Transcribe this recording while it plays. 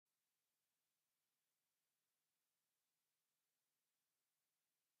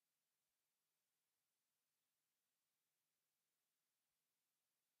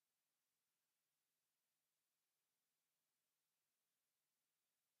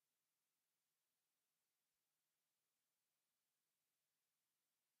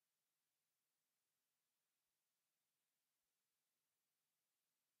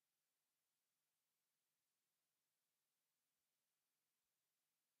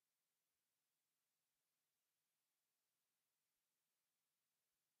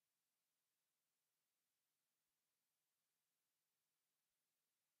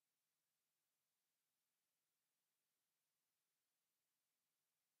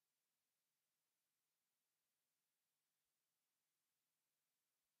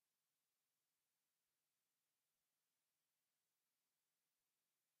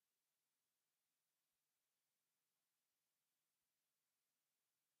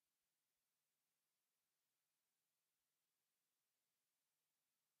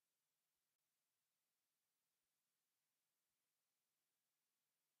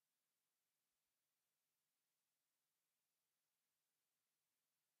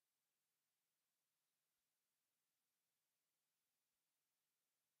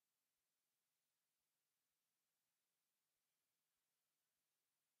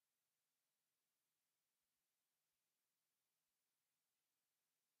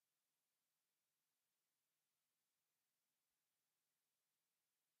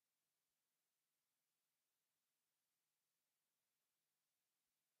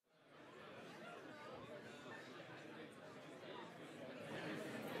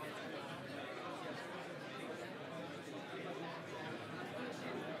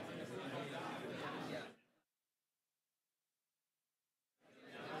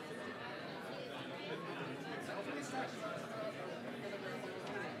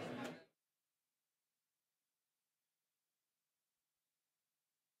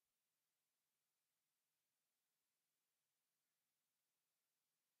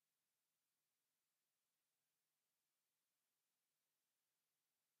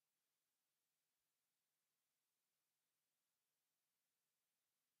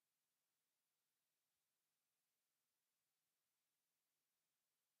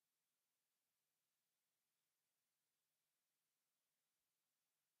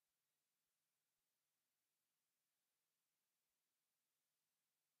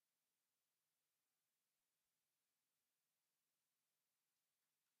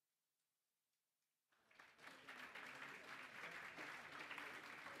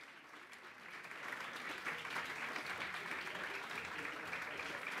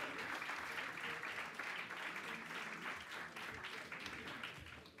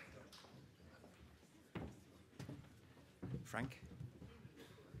Frank.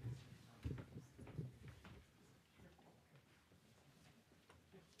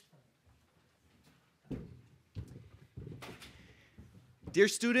 Dear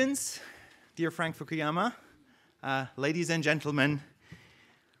students, dear Frank Fukuyama, ladies and gentlemen,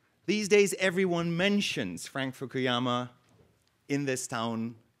 these days everyone mentions Frank Fukuyama in this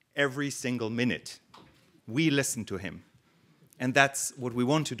town every single minute. We listen to him. And that's what we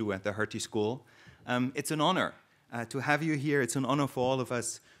want to do at the Hertie School. It's an honor to have you here. It's an honor for all of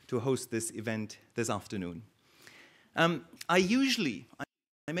us to host this event this afternoon. I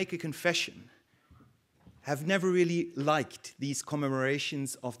make a confession, have never really liked these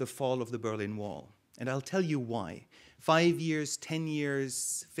commemorations of the fall of the Berlin Wall. And I'll tell you why. 5 years, 10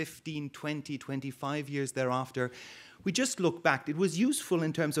 years, 15, 20, 25 years thereafter, we just look back. It was useful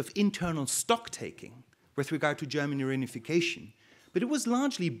in terms of internal stock-taking with regard to German reunification, but it was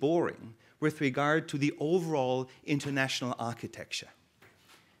largely boring with regard to the overall international architecture.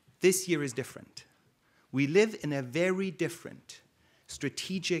 This year is different. We live in a very different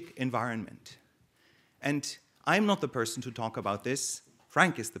strategic environment. And I'm not the person to talk about this.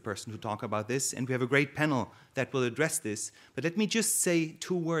 Frank is the person to talk about this, and we have a great panel that will address this. But let me just say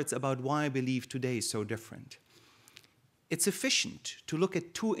 2 words about why I believe today is so different. It's sufficient to look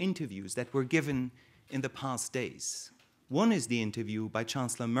at 2 interviews that were given in the past days. One is the interview by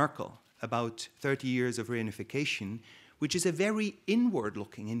Chancellor Merkel about 30 years of reunification, which is a very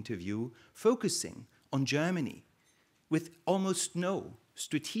inward-looking interview focusing on Germany with almost no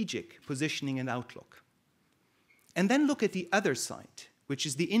strategic positioning and outlook. And then look at the other side, which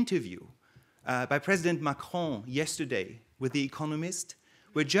is the interview by President Macron yesterday with The Economist,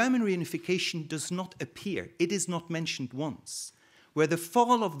 where German reunification does not appear. It is not mentioned once. Where the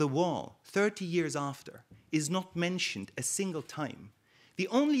fall of the wall 30 years after is not mentioned a single time. The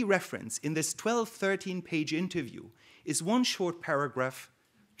only reference in this 12, 13-page interview is 1 short paragraph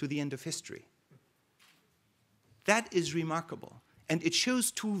to the end of history. That is remarkable. And it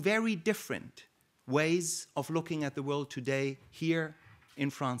shows 2 very different ways of looking at the world today here in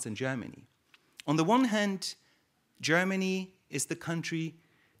France and Germany. On the one hand, Germany is the country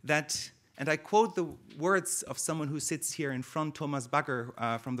that, and I quote the words of someone who sits here in front, Thomas Bagger,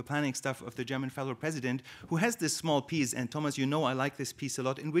 from the planning staff of the German federal president, who has this small piece, and Thomas, you know I like this piece a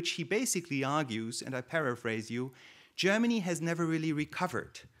lot, in which he basically argues, and I paraphrase you, Germany has never really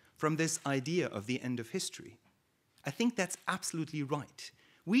recovered from this idea of the end of history. I think that's absolutely right.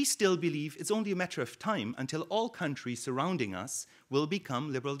 We still believe it's only a matter of time until all countries surrounding us will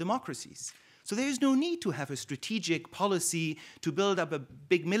become liberal democracies. So there is no need to have a strategic policy to build up a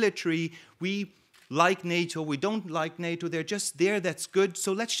big military. We like NATO, we don't like NATO, they're just there, that's good,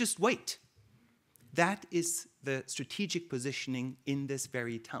 so let's just wait. That is the strategic positioning in this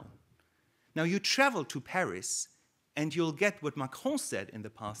very town. Now you travel to Paris and you'll get what Macron said in the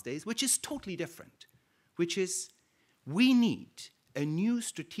past days, which is totally different, which is we need a new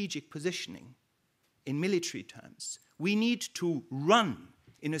strategic positioning in military terms. We need to run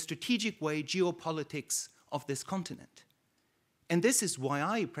in a strategic way geopolitics of this continent. And this is why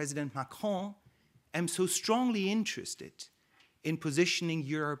I, President Macron, am so strongly interested in positioning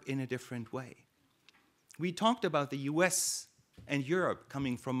Europe in a different way. We talked about the US and Europe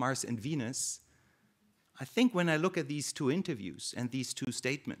coming from Mars and Venus. I think when I look at these 2 interviews and these 2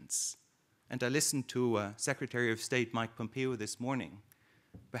 statements, and I listened to Secretary of State Mike Pompeo this morning,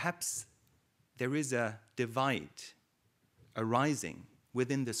 perhaps there is a divide arising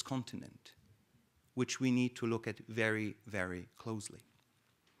within this continent, which we need to look at very, very closely.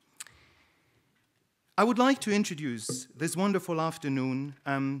 I would like to introduce this wonderful afternoon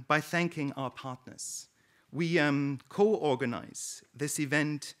by thanking our partners. We co-organize this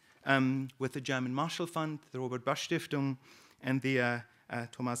event with the German Marshall Fund, the Robert Bosch Stiftung, and the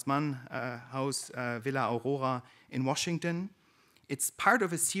Thomas Mann House, Villa Aurora in Washington. It's part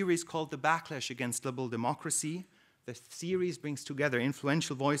of a series called The Backlash Against Liberal Democracy. The series brings together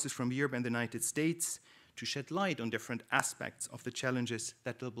influential voices from Europe and the United States to shed light on different aspects of the challenges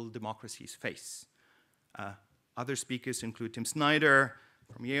that liberal democracies face. Other speakers include Tim Snyder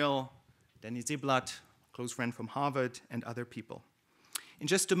from Yale, Danny Ziblatt, close friend from Harvard, and other people. In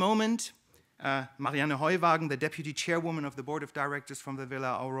just a moment, Marianne Heuwagen, the deputy chairwoman of the board of directors from the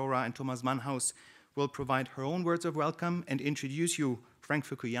Villa Aurora and Thomas Mann House, will provide her own words of welcome and introduce you Frank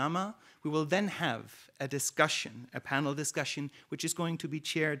Fukuyama. We will then have a discussion, a panel discussion, which is going to be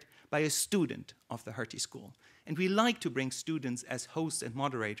chaired by a student of the Hertie School. And we like to bring students as hosts and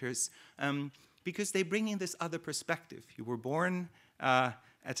moderators because they bring in this other perspective. You were born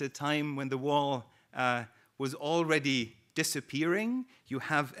at a time when the wall was already disappearing. You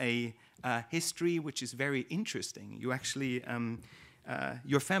have a history which is very interesting. You actually,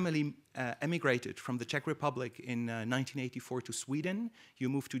 your family emigrated from the Czech Republic in 1984 to Sweden. You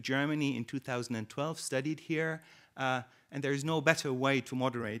moved to Germany in 2012, studied here, and there is no better way to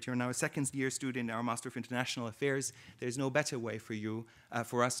moderate. You're now a second-year student in our Master of International Affairs. There's no better way for you,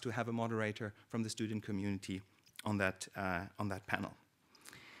 for us to have a moderator from the student community on that panel.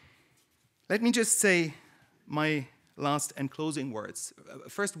 Let me just say my last and closing words.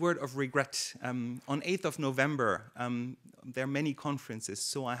 First word of regret. On 8th of November, there are many conferences,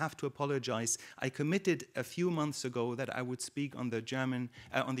 so I have to apologize. I committed a few months ago that I would speak on the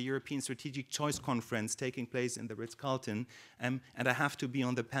on the European Strategic Choice Conference taking place in the Ritz-Carlton, and I have to be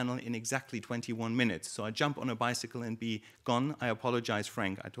on the panel in exactly 21 minutes. So I jump on a bicycle and be gone. I apologize,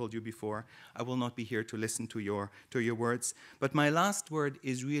 Frank. I told you before, I will not be here to listen to your words. But my last word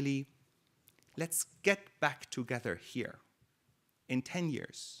is really, let's get back together here in 10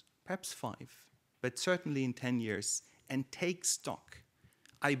 years, perhaps 5, but certainly in 10 years, and take stock.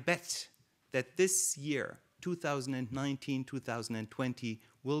 I bet that this year, 2019, 2020,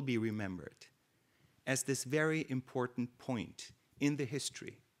 will be remembered as this very important point in the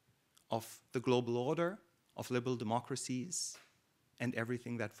history of the global order, of liberal democracies, and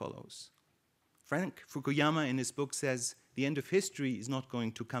everything that follows. Frank Fukuyama in his book says, the end of history is not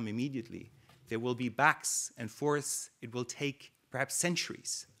going to come immediately. There will be backs and forths. It will take perhaps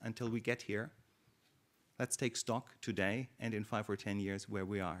centuries until we get here. Let's take stock today and in 5 or 10 years where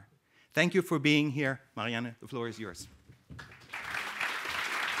we are. Thank you for being here. Marianne, the floor is yours.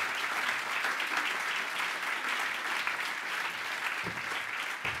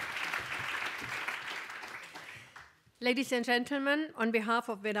 Ladies and gentlemen, on behalf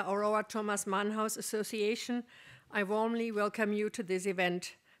of the Aurora Thomas Mann House Association, I warmly welcome you to this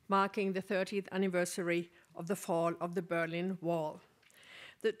event marking the 30th anniversary of the fall of the Berlin Wall.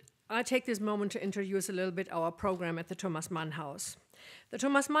 I take this moment to introduce a little bit our program at the Thomas Mann House. The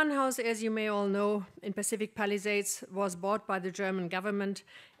Thomas Mann House, as you may all know, in Pacific Palisades, was bought by the German government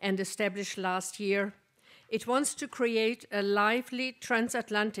and established last year. It wants to create a lively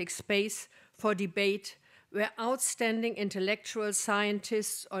transatlantic space for debate where outstanding intellectuals,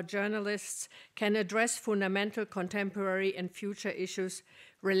 scientists, or journalists can address fundamental contemporary and future issues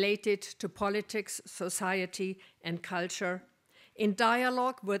related to politics, society, and culture, in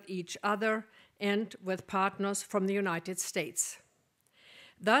dialogue with each other and with partners from the United States.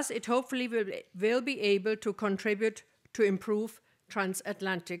 Thus, it hopefully will be able to contribute to improve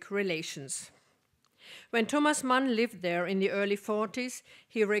transatlantic relations. When Thomas Mann lived there in the early 40s,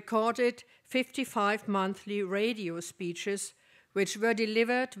 he recorded 55 monthly radio speeches, which were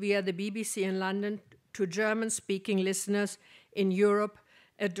delivered via the BBC in London to German-speaking listeners in Europe,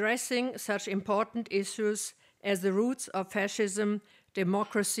 addressing such important issues as the roots of fascism,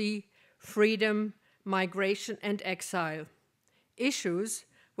 democracy, freedom, migration, and exile, issues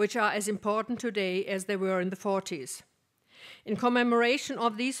which are as important today as they were in the 40s. In commemoration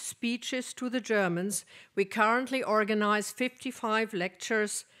of these speeches to the Germans, we currently organize 55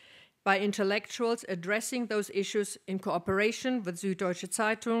 lectures by intellectuals addressing those issues in cooperation with Süddeutsche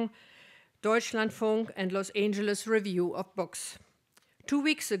Zeitung, Deutschlandfunk, and Los Angeles Review of Books. 2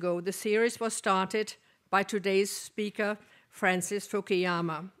 weeks ago, the series was started by today's speaker, Francis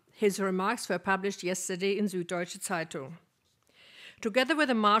Fukuyama. His remarks were published yesterday in Süddeutsche Zeitung. Together with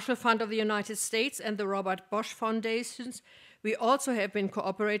the Marshall Fund of the United States and the Robert Bosch Foundations, we also have been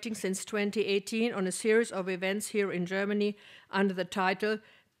cooperating since 2018 on a series of events here in Germany under the title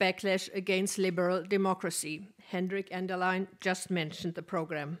Backlash Against Liberal Democracy. Hendrik Enderlein just mentioned the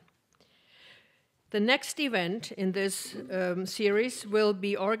program. The next event in this series will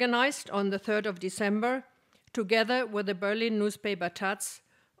be organized on the 3rd of December, together with the Berlin newspaper Taz,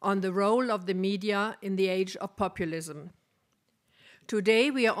 on the role of the media in the age of populism.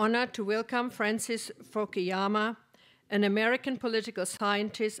 Today, we are honored to welcome Francis Fukuyama, an American political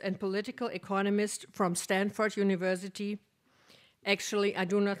scientist and political economist from Stanford University. Actually, I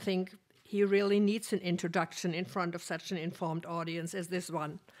do not think he really needs an introduction in front of such an informed audience as this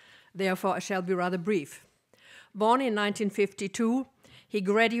one. Therefore, I shall be rather brief. Born in 1952, he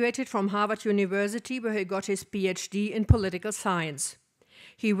graduated from Harvard University, where he got his PhD in political science.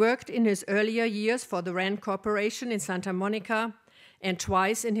 He worked in his earlier years for the Rand Corporation in Santa Monica, and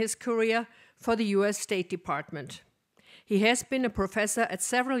twice in his career for the US State Department. He has been a professor at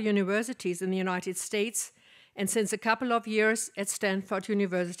several universities in the United States and since a couple of years at Stanford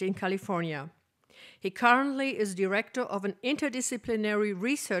University in California. He currently is director of an interdisciplinary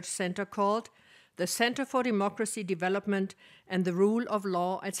research center called the Center for Democracy Development and the Rule of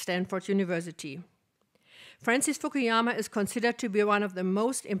Law at Stanford University. Francis Fukuyama is considered to be one of the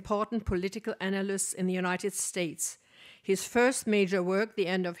most important political analysts in the United States. His first major work, The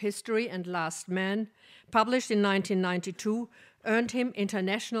End of History and Last Man, published in 1992, earned him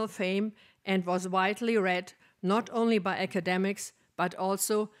international fame and was widely read not only by academics, but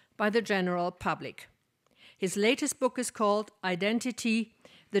also by the general public. His latest book is called Identity,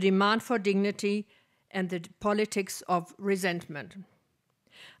 the Demand for Dignity and the Politics of Resentment.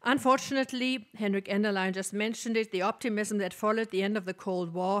 Unfortunately, Henrik Enderlein just mentioned it, the optimism that followed the end of the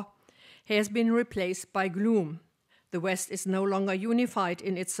Cold War has been replaced by gloom. The West is no longer unified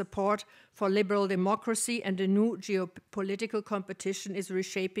in its support for liberal democracy, and a new geopolitical competition is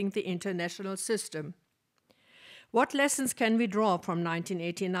reshaping the international system. What lessons can we draw from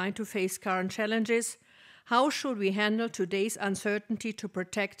 1989 to face current challenges? How should we handle today's uncertainty to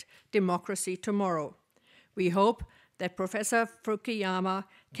protect democracy tomorrow? We hope that Professor Fukuyama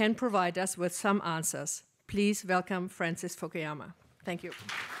can provide us with some answers. Please welcome Francis Fukuyama. Thank you.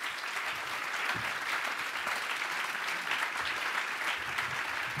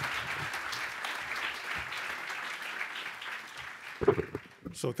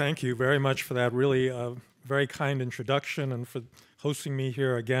 So thank you very much for that really very kind introduction and for hosting me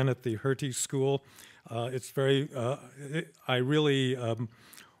here again at the Hertie School. I really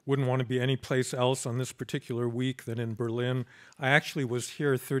wouldn't want to be any place else on this particular week than in Berlin. I actually was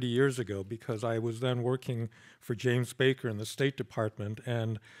here 30 years ago because I was then working for James Baker in the State Department,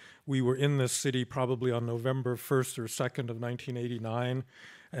 and we were in this city probably on November 1st or 2nd of 1989,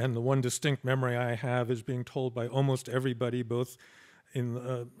 and the one distinct memory I have is being told by almost everybody, both in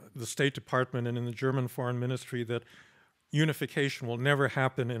the State Department and in the German Foreign Ministry, that unification will never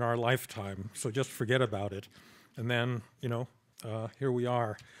happen in our lifetime, so just forget about it. And then, here we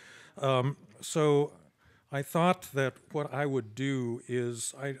are. So I thought that what I would do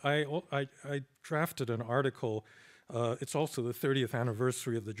is I drafted an article. It's also the 30th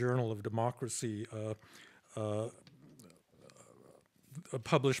anniversary of the Journal of Democracy,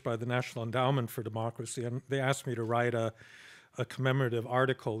 published by the National Endowment for Democracy, and they asked me to write a commemorative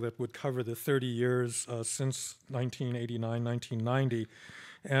article that would cover the 30 years since 1989, 1990.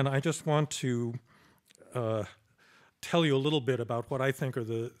 And I just want to tell you a little bit about what I think are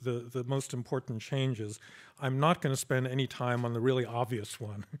the most important changes. I'm not going to spend any time on the really obvious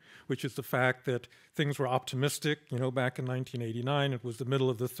one, which is the fact that things were optimistic. Back in 1989, it was the middle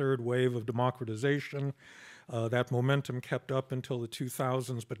of the third wave of democratization. That momentum kept up until the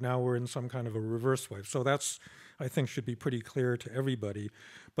 2000s, but now we're in some kind of a reverse wave. So that's, I think, should be pretty clear to everybody.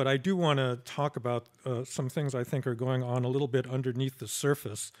 But I do want to talk about some things I think are going on a little bit underneath the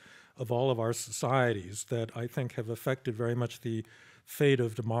surface of all of our societies that I think have affected very much the fate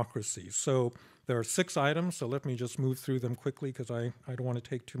of democracy. So there are 6 items, so let me just move through them quickly because I don't want to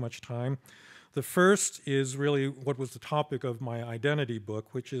take too much time. The first is really what was the topic of my identity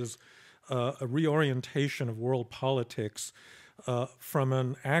book, which is a reorientation of world politics from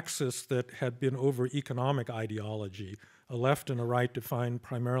an axis that had been over economic ideology, a left and a right defined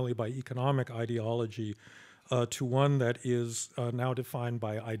primarily by economic ideology, to one that is now defined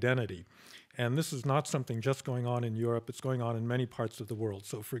by identity. And this is not something just going on in Europe, it's going on in many parts of the world.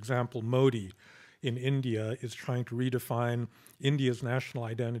 So for example, Modi in India is trying to redefine India's national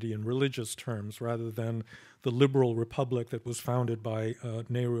identity in religious terms rather than the liberal republic that was founded by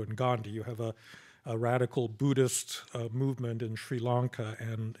Nehru and Gandhi. You have a radical Buddhist movement in Sri Lanka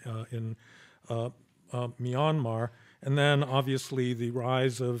and in Myanmar, and then obviously the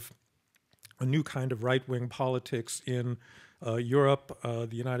rise of a new kind of right-wing politics in Europe,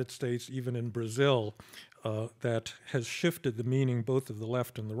 the United States, even in Brazil, that has shifted the meaning both of the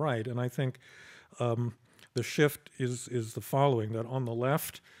left and the right. And I think the shift is the following, that on the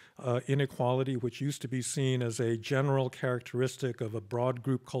left, inequality, which used to be seen as a general characteristic of a broad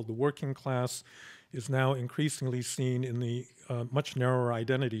group called the working class, is now increasingly seen in the much narrower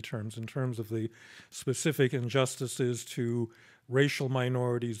identity terms, in terms of the specific injustices to racial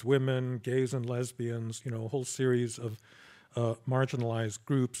minorities, women, gays and lesbians, a whole series of marginalized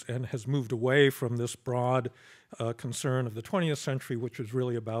groups, and has moved away from this broad concern of the 20th century, which was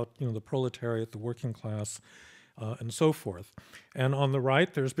really about the proletariat, the working class, and so forth. And on the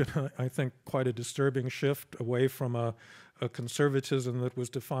right, there's been, I think, quite a disturbing shift away from a conservatism that was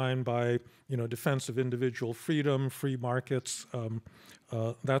defined by defense of individual freedom, free markets,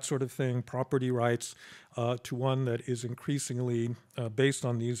 that sort of thing, property rights, to one that is increasingly based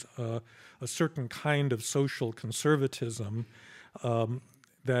on these a certain kind of social conservatism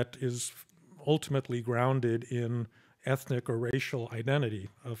that is ultimately grounded in ethnic or racial identity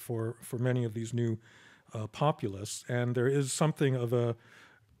for many of these new populists. And there is something of a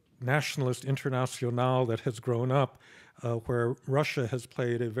nationalist internationale that has grown up, where Russia has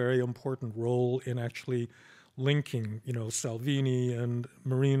played a very important role in actually linking, Salvini and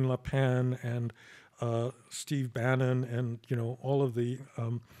Marine Le Pen and Steve Bannon and, all of the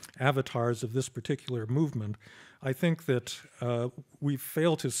avatars of this particular movement. I think that we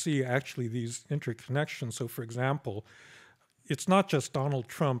fail to see actually these interconnections. So, for example, it's not just Donald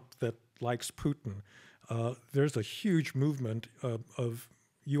Trump that likes Putin. There's a huge movement of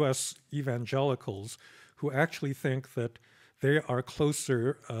U.S. evangelicals who actually think that they are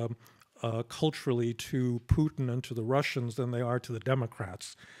closer culturally to Putin and to the Russians than they are to the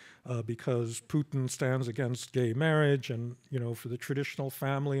Democrats, because Putin stands against gay marriage and, for the traditional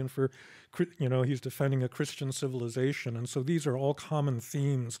family, and for, he's defending a Christian civilization. And so these are all common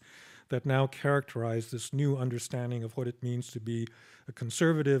themes that now characterize this new understanding of what it means to be a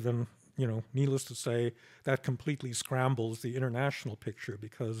conservative. And, needless to say, that completely scrambles the international picture,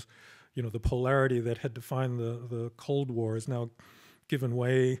 because, the polarity that had defined the Cold War is now given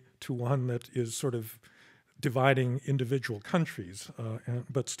way to one that is sort of dividing individual countries,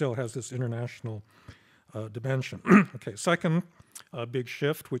 but still has this international dimension. Okay, second big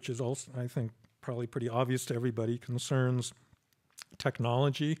shift, which is also, I think, probably pretty obvious to everybody, concerns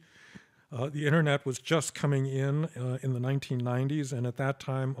technology. The internet was just coming in the 1990s, and at that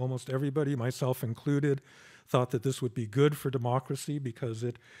time, almost everybody, myself included, thought that this would be good for democracy because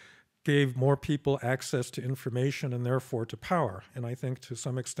it gave more people access to information and therefore to power. And I think to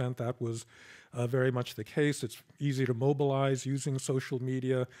some extent that was very much the case. It's easy to mobilize using social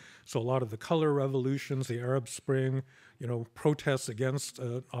media. So a lot of the color revolutions, the Arab Spring, protests against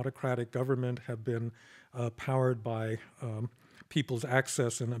autocratic government have been powered by people's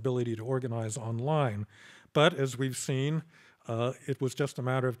access and ability to organize online. But as we've seen, it was just a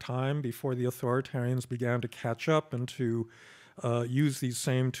matter of time before the authoritarians began to catch up and to use these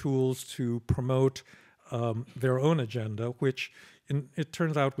same tools to promote their own agenda, which it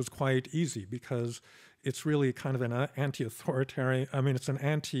turns out was quite easy, because it's really kind of an anti-authoritarian, it's an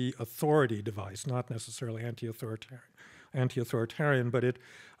anti-authority device, not necessarily anti-authoritarian, but it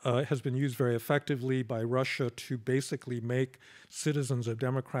has been used very effectively by Russia to basically make citizens of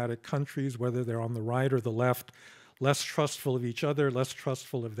democratic countries, whether they're on the right or the left, less trustful of each other, less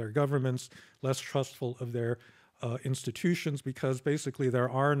trustful of their governments, less trustful of their institutions, because basically there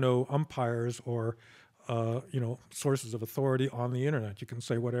are no umpires or sources of authority on the internet. You can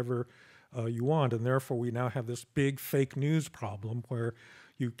say whatever you want, and therefore we now have this big fake news problem where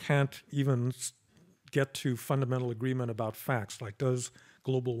you can't even get to fundamental agreement about facts, like does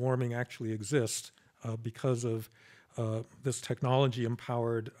global warming actually exist, because of this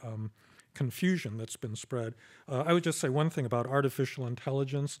technology-empowered confusion that's been spread. I would just say one thing about artificial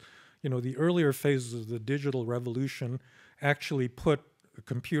intelligence. The earlier phases of the digital revolution actually put a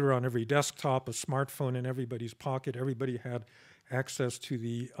computer on every desktop, a smartphone in everybody's pocket. Everybody had access to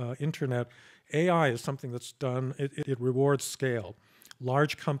the internet. AI is something that's done, it rewards scale.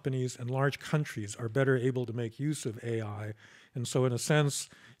 Large companies and large countries are better able to make use of AI. And so in a sense,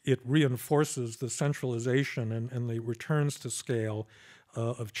 it reinforces the centralization and the returns to scale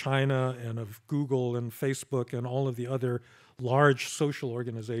of China and of Google and Facebook and all of the other large social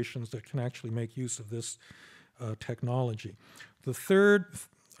organizations that can actually make use of this technology. The third,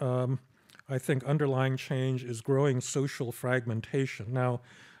 I think, underlying change is growing social fragmentation. Now,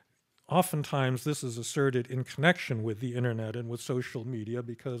 oftentimes this is asserted in connection with the internet and with social media,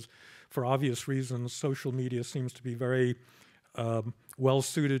 because for obvious reasons, social media seems to be very well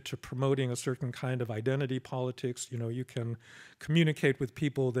suited to promoting a certain kind of identity politics. You can communicate with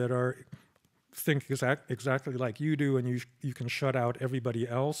people that think exactly like you do, and you can shut out everybody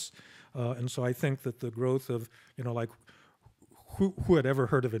else. And so I think that the growth of, like, who had ever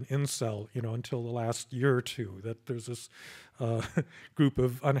heard of an incel, until the last year or two, that there's this group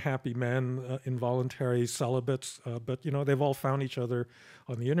of unhappy men, involuntary celibates, but, they've all found each other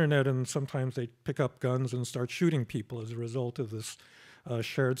on the internet, and sometimes they pick up guns and start shooting people as a result of this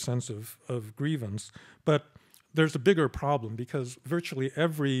shared sense of grievance. But there's a bigger problem, because virtually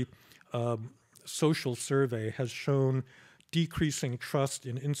every social survey has shown decreasing trust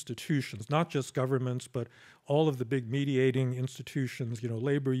in institutions, not just governments, but all of the big mediating institutions,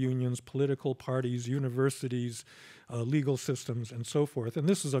 labor unions, political parties, universities, legal systems, and so forth. And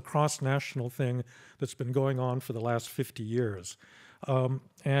this is a cross-national thing that's been going on for the last 50 years.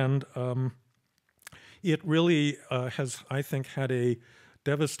 It really has, I think, had a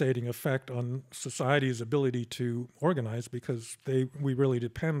devastating effect on society's ability to organize, because we really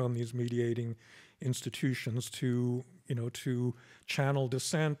depend on these mediating institutions to channel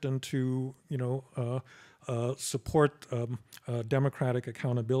dissent and to support democratic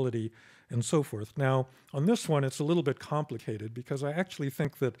accountability, and so forth. Now, on this one, it's a little bit complicated because I actually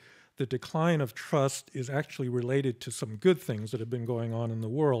think that the decline of trust is actually related to some good things that have been going on in the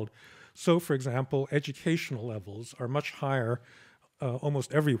world. So, for example, educational levels are much higher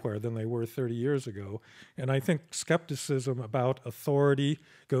almost everywhere than they were 30 years ago. And I think skepticism about authority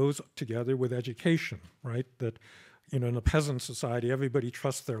goes together with education, right? That, you know, in a peasant society, everybody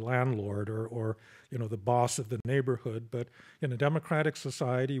trusts their landlord or you know, the boss of the neighborhood. But in a democratic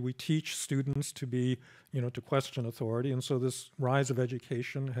society, we teach students to be, you know, to question authority. And so this rise of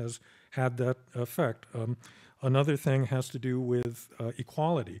education has had that effect. Another thing has to do with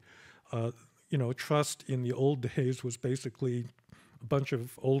equality. You know, trust in the old days was basically a bunch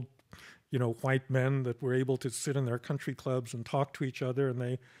of old, you know, white men that were able to sit in their country clubs and talk to each other, and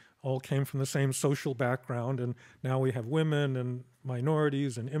they all came from the same social background. And now we have women and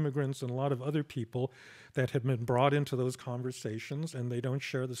minorities and immigrants and a lot of other people that have been brought into those conversations, and they don't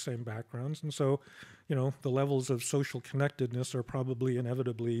share the same backgrounds. And so, you know, the levels of social connectedness are probably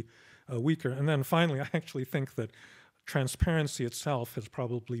inevitably weaker. And then finally, I actually think that transparency itself has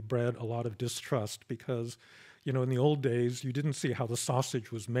probably bred a lot of distrust because, you know, in the old days, you didn't see how the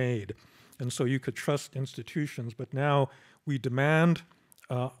sausage was made. And so you could trust institutions, but now we demand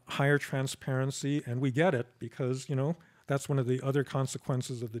higher transparency, and we get it because, you know, that's one of the other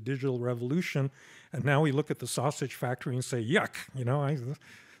consequences of the digital revolution. And now we look at the sausage factory and say, yuck, you know,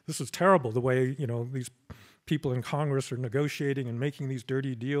 this is terrible, the way, you know, these people in Congress are negotiating and making these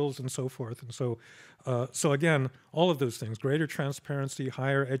dirty deals and so forth. And so, so again, all of those things, greater transparency,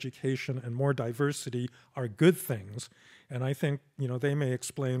 higher education, and more diversity are good things. And I think, you know, they may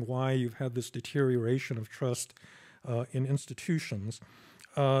explain why you've had this deterioration of trust in institutions.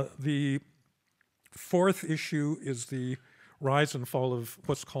 The fourth issue is the rise and fall of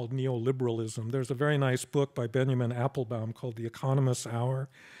what's called neoliberalism. There's a very nice book by Benjamin Applebaum called The Economist's Hour.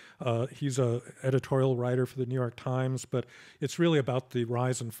 He's an editorial writer for the New York Times, but it's really about the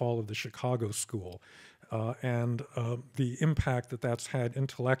rise and fall of the Chicago School and the impact that that's had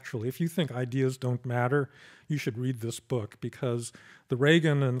intellectually. If you think ideas don't matter, you should read this book, because the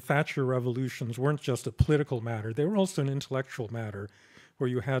Reagan and Thatcher revolutions weren't just a political matter, they were also an intellectual matter, where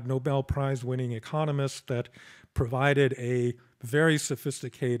you had Nobel Prize-winning economists that provided a very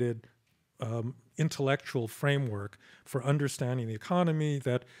sophisticated intellectual framework for understanding the economy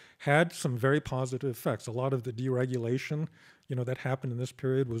that had some very positive effects. A lot of the deregulation, you know, that happened in this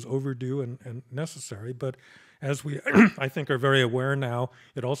period was overdue and necessary, but as we, I think, are very aware now,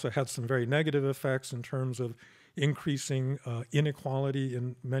 it also had some very negative effects in terms of increasing inequality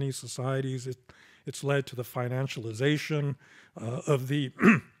in many societies. It's led to the financialization of the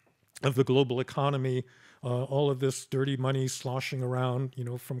of the global economy. All of this dirty money sloshing around, you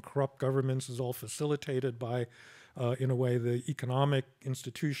know, from corrupt governments is all facilitated by, in a way, the economic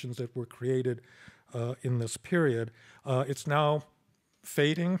institutions that were created in this period. It's now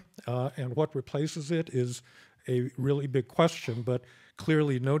fading, and what replaces it is a really big question, but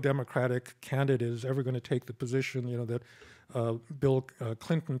clearly no Democratic candidate is ever going to take the position, you know, that Bill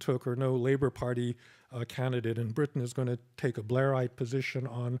Clinton took, or no Labour Party candidate in Britain is going to take a Blairite position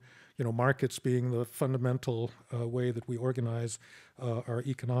on, you know, markets being the fundamental way that we organize our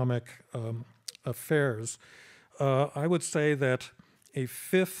economic affairs. I would say that a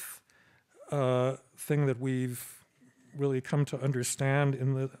fifth thing that we've really come to understand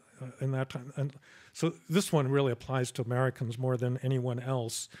in that time, and so this one really applies to Americans more than anyone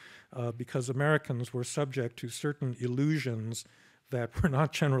else, because Americans were subject to certain illusions that were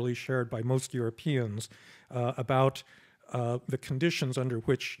not generally shared by most Europeans about the conditions under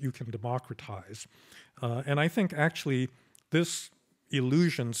which you can democratize. And I think actually this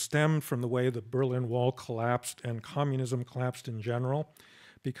illusion stemmed from the way the Berlin Wall collapsed and communism collapsed in general,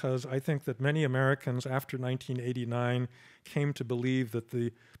 because I think that many Americans after 1989 came to believe that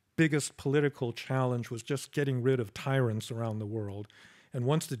the biggest political challenge was just getting rid of tyrants around the world. And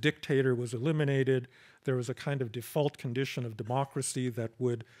once the dictator was eliminated, there was a kind of default condition of democracy that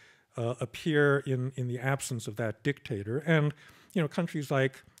would appear in the absence of that dictator. And, you know, countries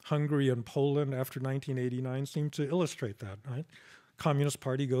like Hungary and Poland after 1989 seem to illustrate that, right? Communist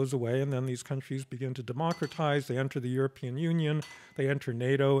Party goes away, and then these countries begin to democratize. They enter the European Union, they enter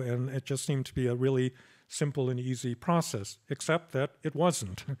NATO, and it just seemed to be a really simple and easy process, except that it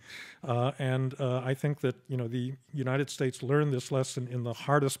wasn't. And I think that, you know, the United States learned this lesson in the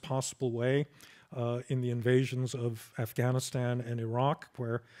hardest possible way in the invasions of Afghanistan and Iraq,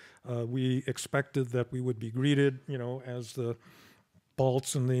 where we expected that we would be greeted, you know, as the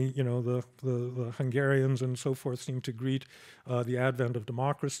Balts and the Hungarians and so forth seemed to greet the advent of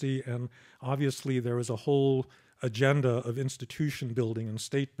democracy, and obviously there was a whole agenda of institution building and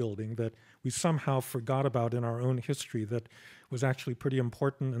state building that we somehow forgot about in our own history that was actually pretty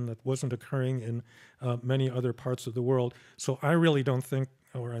important and that wasn't occurring in many other parts of the world. So I really don't think,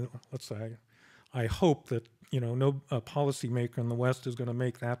 or let's say, I hope that no policymaker in the West is going to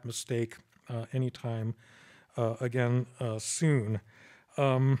make that mistake anytime again soon.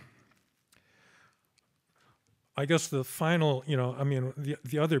 I guess the final,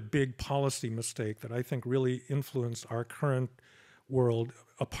 the other big policy mistake that I think really influenced our current world,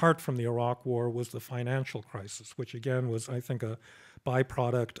 apart from the Iraq War, was the financial crisis, which again was, I think, a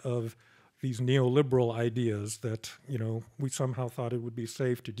byproduct of these neoliberal ideas that, we somehow thought it would be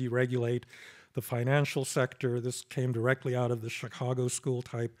safe to deregulate the financial sector. This came directly out of the Chicago school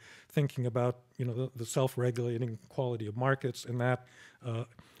type thinking about, the self-regulating quality of markets, and that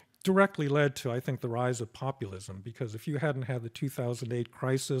directly led to, I think, the rise of populism, because if you hadn't had the 2008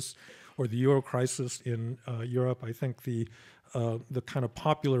 crisis or the Euro crisis in Europe, I think the kind of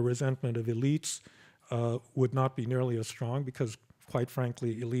popular resentment of elites would not be nearly as strong because, quite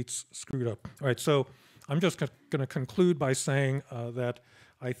frankly, elites screwed up. All right, so I'm just going to conclude by saying that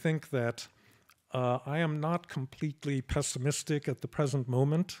I think that I am not completely pessimistic at the present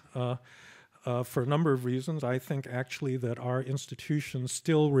moment. For a number of reasons. I think actually that our institutions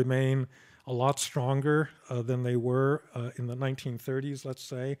still remain a lot stronger than they were in the 1930s, let's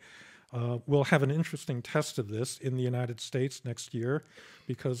say. We'll have an interesting test of this in the United States next year,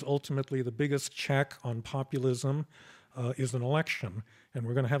 because ultimately the biggest check on populism is an election. And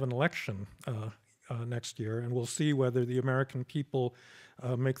we're going to have an election next year, and we'll see whether the American people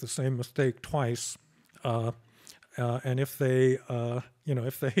make the same mistake twice. And if they,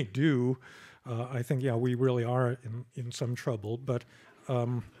 if they do, I think, we really are in some trouble. But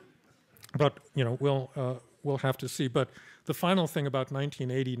we'll have to see. But the final thing about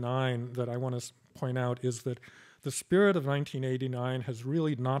 1989 that I want to point out is that the spirit of 1989 has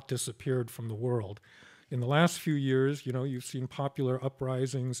really not disappeared from the world. In the last few years, you've seen popular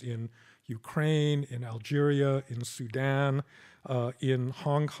uprisings in Ukraine, in Algeria, in Sudan, in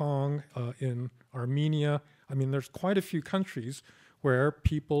Hong Kong, in Armenia. I mean, there's quite a few countries where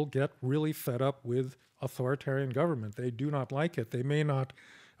people get really fed up with authoritarian government. They do not like it. They may not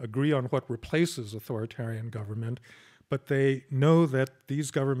agree on what replaces authoritarian government, but they know that these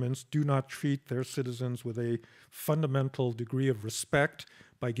governments do not treat their citizens with a fundamental degree of respect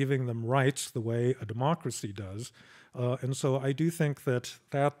by giving them rights the way a democracy does. And so I do think that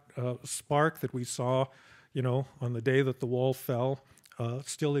spark that we saw, on the day that the wall fell,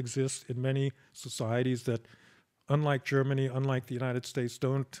 still exists in many societies that, unlike Germany, unlike the United States,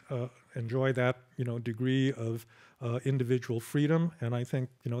 don't enjoy that degree of individual freedom. And I think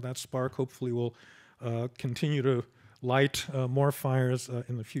that spark hopefully will continue to light more fires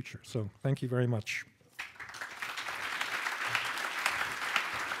in the future. So thank you very much.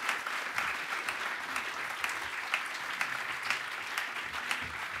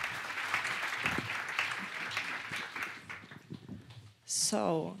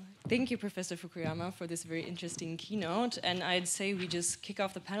 So, thank you, Professor Fukuyama, for this very interesting keynote. And I'd say we just kick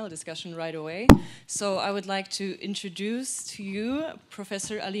off the panel discussion right away. So I would like to introduce to you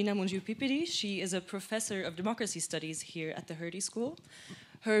Professor Alina Mungiu-Pippidi. She is a professor of democracy studies here at the Hertie School.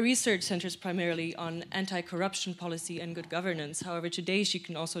 Her research centers primarily on anti-corruption policy and good governance. However, today she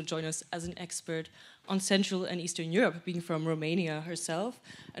can also join us as an expert on Central and Eastern Europe, being from Romania herself,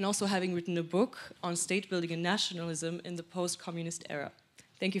 and also having written a book on state building and nationalism in the post-communist era.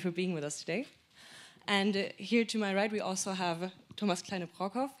 Thank you for being with us today. And here to my right, we also have Thomas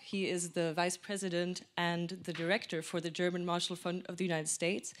Kleine-Brockhoff. He is the vice president and the director for the German Marshall Fund of the United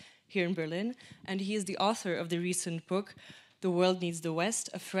States here in Berlin. And he is the author of the recent book, The World Needs the West,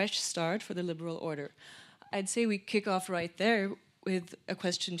 A Fresh Start for the Liberal Order. I'd say we kick off right there with a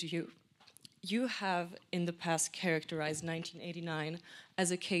question to you. You have in the past characterized 1989 as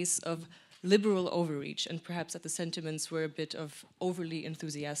a case of liberal overreach, and perhaps that the sentiments were a bit of overly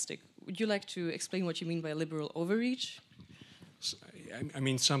enthusiastic. Would you like to explain what you mean by liberal overreach? I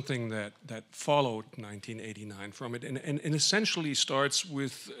mean something that followed 1989 from it, and essentially starts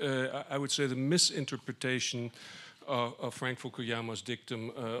with, I would say, the misinterpretation of Frank Fukuyama's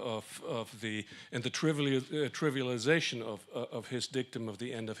dictum and the trivialization of his dictum of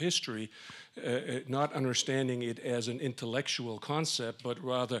the end of history, not understanding it as an intellectual concept, but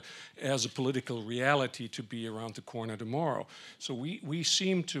rather as a political reality to be around the corner tomorrow. So we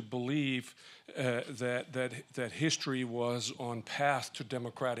seem to believe that history was on path to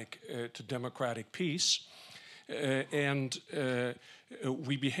democratic peace. and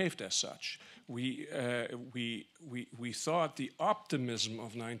we behaved as such. We thought the optimism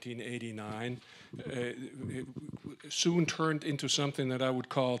of 1989 soon turned into something that I would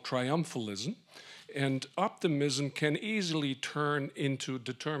call triumphalism. And optimism can easily turn into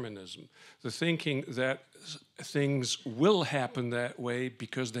determinism, the thinking that things will happen that way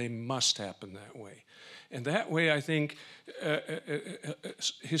because they must happen that way. And that way, I think,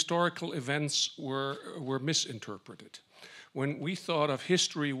 historical events were misinterpreted. When we thought of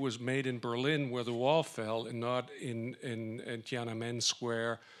history was made in Berlin where the wall fell and not in Tiananmen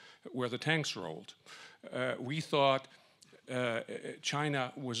Square where the tanks rolled, we thought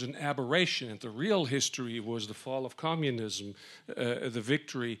China was an aberration, and the real history was the fall of communism, the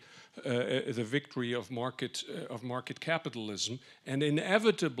victory of market capitalism, and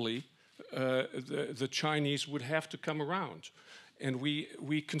inevitably the Chinese would have to come around, and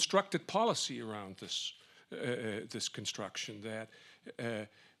we constructed policy around this this construction that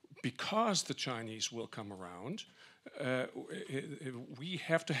because the Chinese will come around, we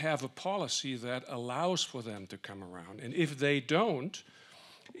have to have a policy that allows for them to come around. And if they don't,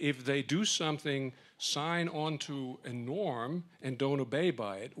 if they do something, sign on to a norm and don't obey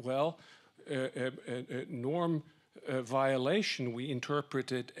by it, well, norm violation, we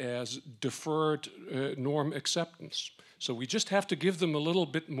interpret it as deferred norm acceptance. So we just have to give them a little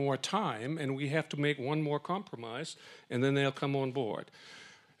bit more time, and we have to make one more compromise, and then they'll come on board.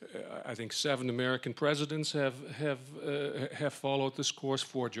 I think 7 American presidents have followed this course.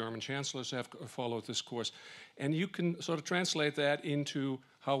 4 German chancellors have followed this course, and you can sort of translate that into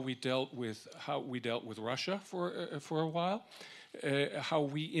how we dealt with Russia for a while, how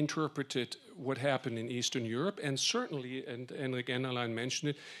we interpreted what happened in Eastern Europe, and certainly, and again, Alina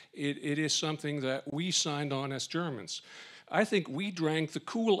mentioned it is something that we signed on as Germans. I think we drank the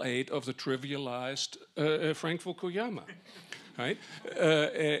Kool-Aid of the trivialized Frank Fukuyama. Right?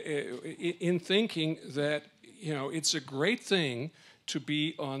 In thinking that it's a great thing to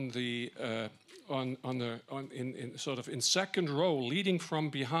be in second row, leading from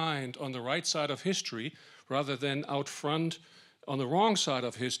behind on the right side of history, rather than out front on the wrong side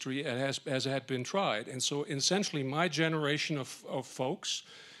of history, as had been tried. And so, essentially, my generation of folks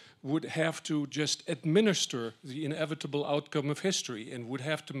would have to just administer the inevitable outcome of history and would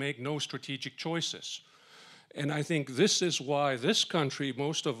have to make no strategic choices. And I think this is why this country,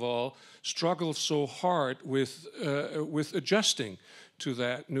 most of all, struggles so hard with adjusting to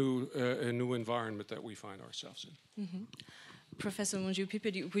that new environment that we find ourselves in. Mm-hmm. Professor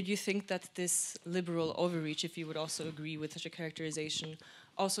Mungiu-Pippidi, would you think that this liberal overreach, if you would also agree with such a characterization,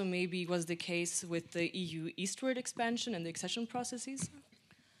 also maybe was the case with the EU eastward expansion and the accession processes?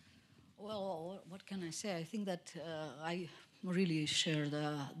 Well, what can I say? I think that I really share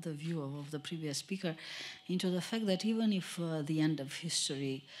the view of the previous speaker into the fact that even if the end of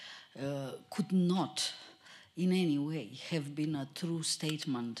history could not in any way have been a true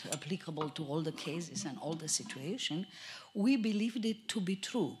statement applicable to all the cases and all the situation, we believed it to be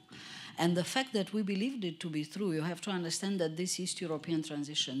true. And the fact that we believed it to be true, you have to understand that this East European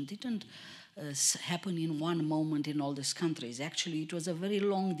transition didn't happen in one moment in all these countries. Actually, it was a very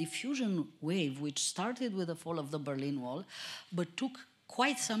long diffusion wave which started with the fall of the Berlin Wall, but took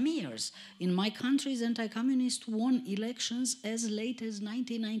quite some years. In my countries, anti-communists won elections as late as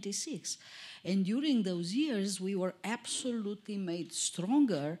 1996. And during those years, we were absolutely made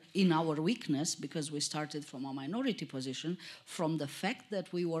stronger in our weakness, because we started from a minority position, from the fact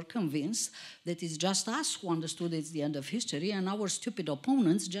that we were convinced that it's just us who understood it's the end of history, and our stupid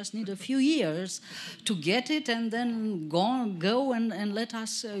opponents just need a few years to get it and then go and let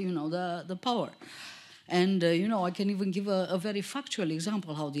us, the power. And, I can even give a very factual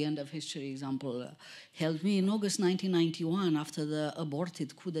example how the end of history example held me. In August 1991, after the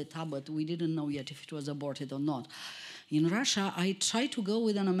aborted coup d'etat, but we didn't know yet if it was aborted or not, in Russia, I tried to go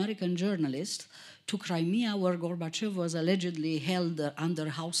with an American journalist to Crimea, where Gorbachev was allegedly held under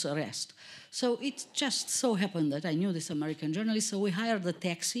house arrest. So it just so happened that I knew this American journalist, so we hired a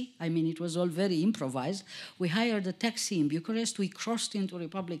taxi. I mean, it was all very improvised. We hired a taxi in Bucharest. We crossed into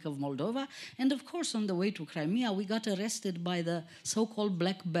Republic of Moldova. And of course, on the way to Crimea, we got arrested by the so-called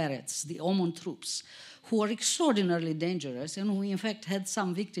Black Berets, the OMON troops, who were extraordinarily dangerous and who, in fact, had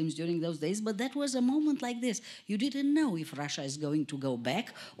some victims during those days. But that was a moment like this. You didn't know if Russia is going to go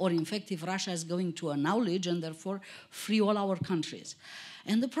back, or, in fact, if Russia is going to acknowledge and therefore free all our countries.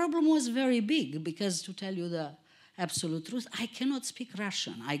 And the problem was very big, because, to tell you the absolute truth, I cannot speak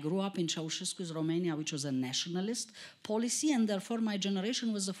Russian. I grew up in Ceausescu's Romania, which was a nationalist policy, and therefore my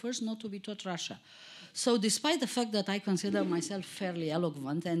generation was the first not to be taught Russia. So despite the fact that I consider myself fairly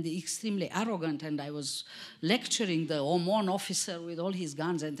eloquent and extremely arrogant, and I was lecturing the Omon officer with all his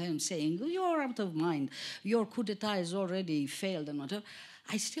guns and him saying, you're out of mind, your coup d'etat has already failed and whatever,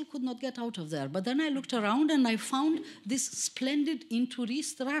 I still could not get out of there. But then I looked around and I found this splendid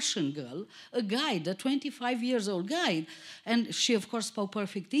intourist Russian girl, a guide, a 25-year-old guide. And she, of course, spoke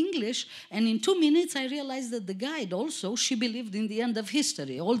perfect English. And in 2 minutes, I realized that the guide also, she believed in the end of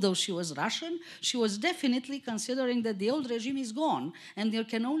history. Although she was Russian, she was definitely considering that the old regime is gone and there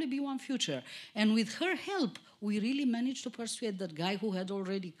can only be one future. And with her help, we really managed to persuade that guy who had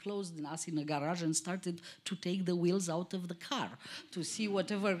already closed us in a garage and started to take the wheels out of the car to see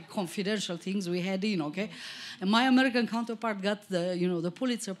whatever confidential things we had in, okay? And my American counterpart got the, the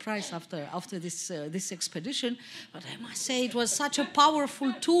Pulitzer Prize after this expedition. But I must say it was such a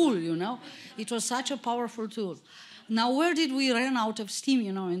powerful tool, It was such a powerful tool. Now, where did we run out of steam,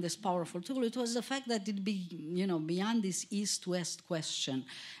 in this powerful tool? It was the fact that beyond this East-West question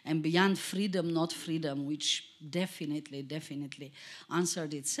and beyond freedom, not freedom, which definitely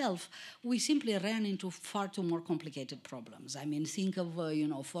answered itself, we simply ran into far too more complicated problems. I mean, think of,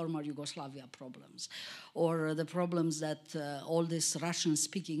 former Yugoslavia problems, or the problems that all these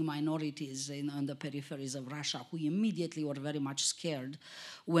Russian-speaking minorities on the peripheries of Russia, who immediately were very much scared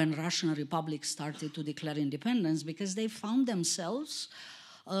when Russian republics started to declare independence, because they found themselves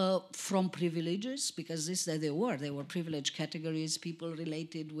from privileges, because they were privileged categories, people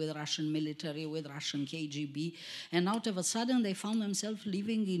related with Russian military, with Russian KGB, and out of a sudden they found themselves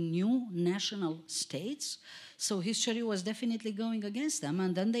living in new national states. So history was definitely going against them,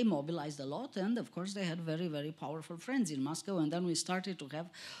 and then they mobilized a lot, and of course they had very, very powerful friends in Moscow, and then we started to have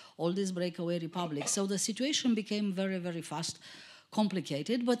all these breakaway republics. So the situation became very, very fast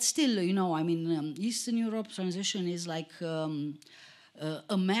complicated, but still, Eastern Europe transition is like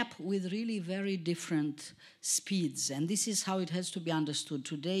a map with really very different speeds. And this is how it has to be understood.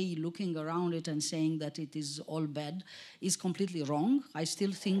 Today, looking around it and saying that it is all bad is completely wrong. I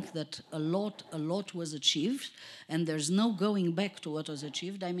still think that a lot was achieved, and there's no going back to what was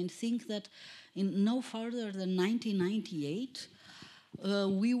achieved. I mean, think that in no further than 1998,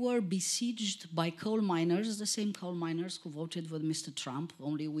 we were besieged by coal miners, the same coal miners who voted for Mr. Trump,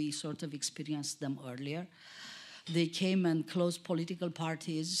 only we sort of experienced them earlier. They came and closed political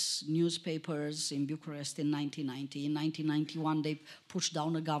parties, newspapers in Bucharest in 1990. In 1991, they pushed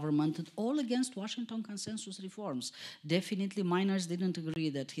down a government, all against Washington Consensus reforms. Definitely, miners didn't agree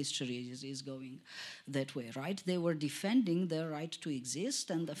that history is going that way, right? They were defending their right to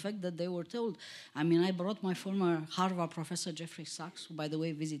exist, and the fact that they were told. I mean, I brought my former Harvard professor, Jeffrey Sachs, who, by the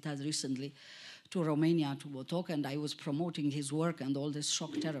way, visited recently, to Romania to talk, and I was promoting his work and all this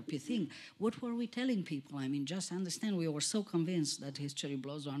shock therapy thing. What were we telling people? I mean, just understand, we were so convinced that history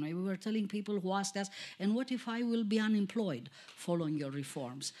blows one way. We were telling people who asked us, and what if I will be unemployed following your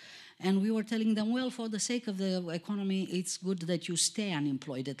reforms? And we were telling them, well, for the sake of the economy, it's good that you stay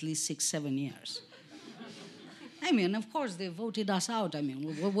unemployed at least 6-7 years. I mean, of course, they voted us out. I mean,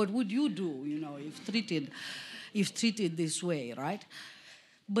 what would you do, if treated this way, right?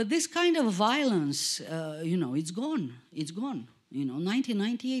 But this kind of violence, it's gone. It's gone.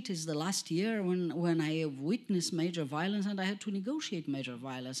 1998 is the last year when I have witnessed major violence, and I had to negotiate major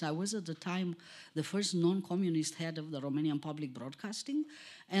violence. I was at the time the first non-communist head of the Romanian public broadcasting,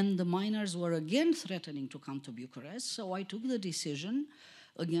 and the miners were again threatening to come to Bucharest. So I took the decision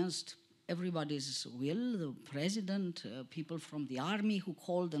against everybody's will, the president, people from the army who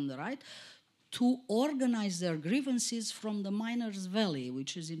called and the right, to organize their grievances from the Miners' Valley,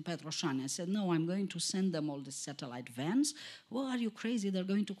 which is in Petroșani. I said, no, I'm going to send them all the satellite vans. Well, are you crazy? They're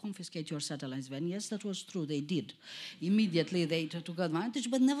going to confiscate your satellite van. Yes, that was true. They did. Immediately, they took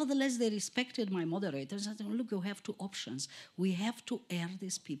advantage. But nevertheless, they respected my moderators. I said, look, you have two options. We have to air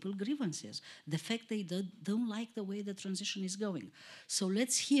these people grievances. The fact they don't like the way the transition is going. So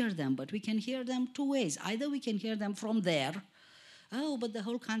let's hear them. But we can hear them two ways. Either we can hear them from there, oh, but the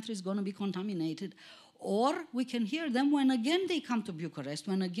whole country is going to be contaminated. Or we can hear them when again they come to Bucharest,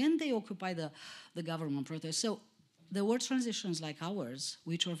 when again they occupy the government protest. So there were transitions like ours,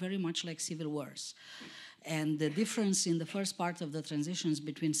 which were very much like civil wars. And the difference in the first part of the transitions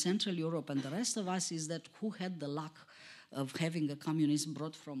between Central Europe and the rest of us is that who had the luck of having a communist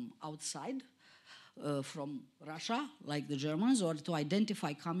brought from outside, from Russia, like the Germans, or to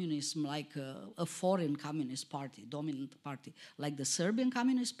identify communism like a foreign communist party, dominant party, like the Serbian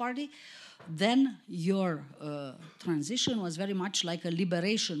Communist Party, then your transition was very much like a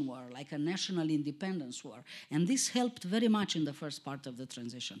liberation war, like a national independence war. And this helped very much in the first part of the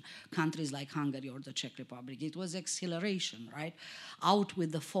transition. Countries like Hungary or the Czech Republic, it was acceleration, right? Out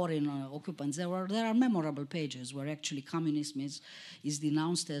with the foreign occupants. There are memorable pages where actually communism is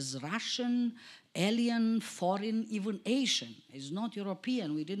denounced as Russian, alien, foreign, even Asian. It's not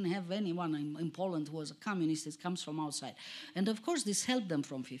European. We didn't have anyone in Poland who was a communist. It comes from outside. And of course, this helped them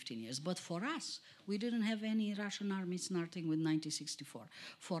from 15 years. But for us, we didn't have any Russian army starting with 1964.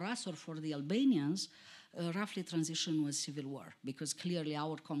 For us or for the Albanians, roughly transition was civil war, because clearly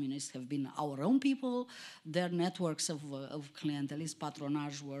our communists have been our own people. Their networks of clientelist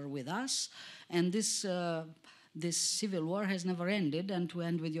patronage were with us. And this civil war has never ended. And to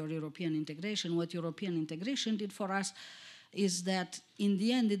end with your European integration, what European integration did for us is that in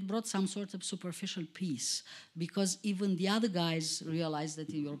the end it brought some sort of superficial peace, because even the other guys realized that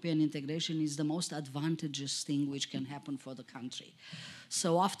European integration is the most advantageous thing which can happen for the country.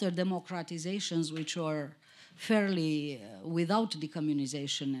 So after democratizations, which were fairly without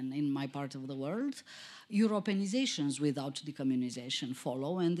decommunization in my part of the world, Europeanizations without decommunization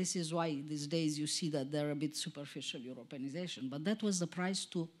follow, and this is why these days you see that they're a bit superficial Europeanization, but that was the price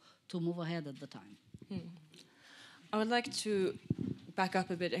to move ahead at the time. I would like to back up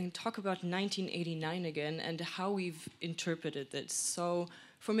a bit and talk about 1989 again and how we've interpreted this. So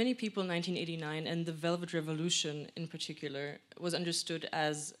for many people, 1989 and the Velvet Revolution in particular was understood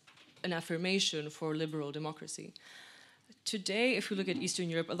as an affirmation for liberal democracy. Today, if we look at Eastern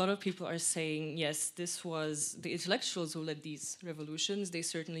Europe, a lot of people are saying, yes, this was the intellectuals who led these revolutions. They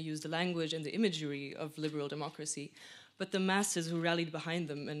certainly used the language and the imagery of liberal democracy. But the masses who rallied behind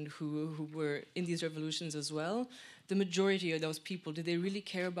them and who were in these revolutions as well, the majority of those people, did they really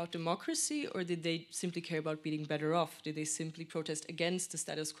care about democracy, or did they simply care about being better off? Did they simply protest against the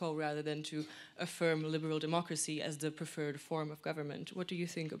status quo rather than to affirm liberal democracy as the preferred form of government? What do you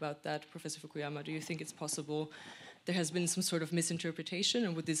think about that, Professor Fukuyama? Do you think it's possible there has been some sort of misinterpretation,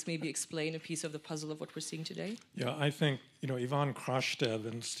 and would this maybe explain a piece of the puzzle of what we're seeing today? Yeah, I think, Ivan Krashtev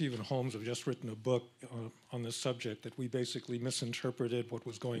and Stephen Holmes have just written a book on this subject, that we basically misinterpreted what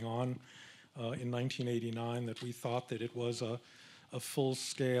was going on in 1989, that we thought that it was a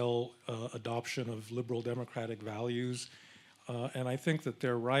full-scale adoption of liberal democratic values. And I think that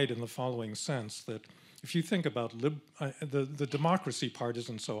they're right in the following sense, that if you think about the democracy part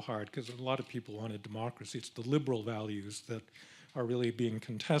isn't so hard, because a lot of people wanted democracy. It's the liberal values that are really being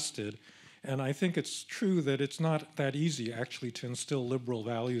contested. And I think it's true that it's not that easy, actually, to instill liberal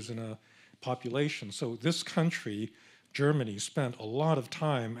values in a population. So this country, Germany, spent a lot of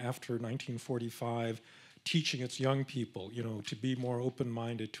time after 1945 teaching its young people, to be more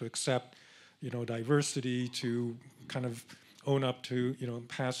open-minded, to accept, diversity, to kind of own up to,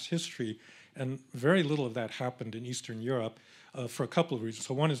 past history. And very little of that happened in Eastern Europe for a couple of reasons.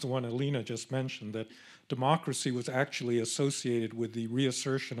 So one is the one Alina just mentioned, that democracy was actually associated with the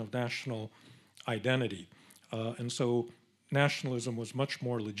reassertion of national identity. And so nationalism was much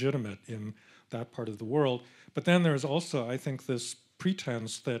more legitimate in that part of the world. But then there's also, I think, this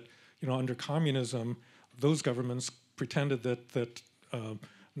pretense that, under communism, those governments pretended that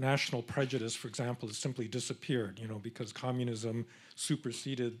national prejudice, for example, has simply disappeared, because communism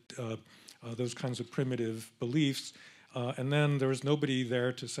superseded those kinds of primitive beliefs. And then there was nobody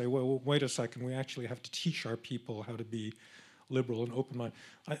there to say, well, wait a second, we actually have to teach our people how to be liberal and open-minded.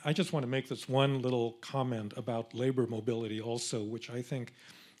 I just want to make this one little comment about labor mobility also, which I think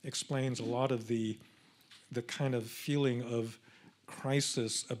explains a lot of the kind of feeling of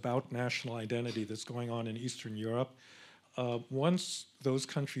crisis about national identity that's going on in Eastern Europe. Once those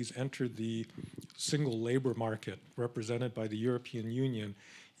countries entered the single labor market represented by the European Union,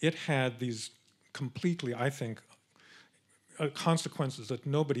 it had these completely, I think, consequences that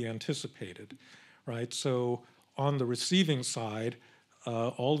nobody anticipated, right? So on the receiving side,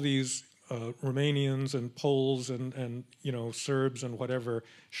 all these Romanians and Poles and Serbs and whatever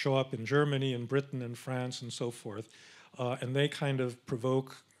show up in Germany and Britain and France and so forth, and they kind of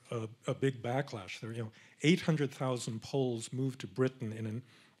provoke a big backlash. There, 800,000 Poles moved to Britain in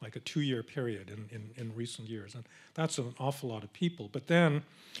like a 2-year period in recent years, and that's an awful lot of people. But then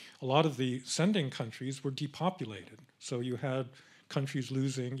a lot of the sending countries were depopulated. So you had countries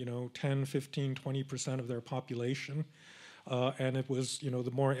losing, 10, 15, 20% of their population, and it was,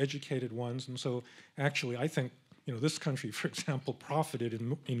 the more educated ones. And so actually, I think, this country, for example, profited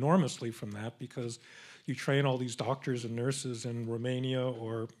enormously from that, because you train all these doctors and nurses in Romania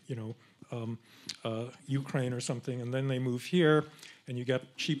or, Ukraine or something, and then they move here, and you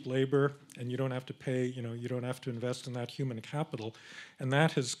get cheap labor, and you don't have to pay, you don't have to invest in that human capital. And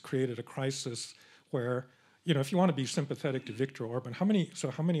that has created a crisis where, if you want to be sympathetic to Viktor Orban, how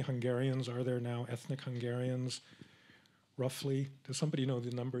many Hungarians are there now, ethnic Hungarians, roughly? Does somebody know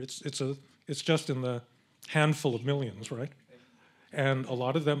the number? It's just in the handful of millions, right? And a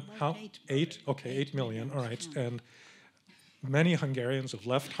lot of them, how? 8? Okay, 8 million, all right. And many Hungarians have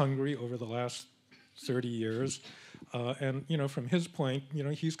left Hungary over the last 30 years. And, from his point,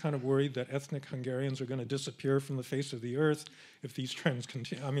 he's kind of worried that ethnic Hungarians are going to disappear from the face of the earth if these trends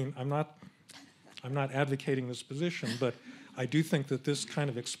continue. I mean, I'm not advocating this position, but I do think that this kind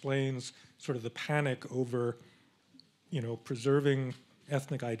of explains sort of the panic over, preserving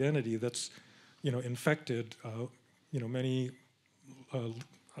ethnic identity that's, infected, many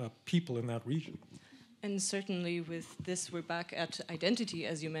people in that region. And certainly with this, we're back at identity,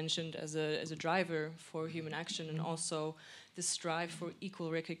 as you mentioned, as a driver for human action, and also the strive for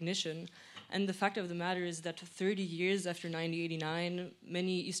equal recognition. And the fact of the matter is that 30 years after 1989,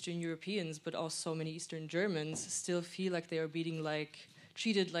 many Eastern Europeans, but also many Eastern Germans, still feel like they are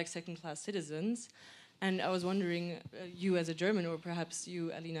treated like second-class citizens. And I was wondering, you as a German, or perhaps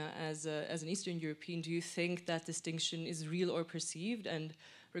you, Alina, as an Eastern European, do you think that distinction is real or perceived? And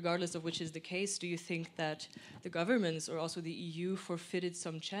regardless of which is the case, do you think that the governments or also the EU forfeited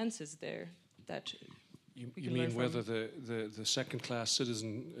some chances there that you mean whether the second-class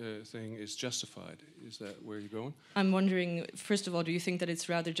citizen thing is justified? Is that where you're going? I'm wondering, first of all, do you think that it's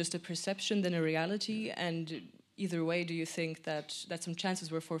rather just a perception than a reality? And either way, do you think that some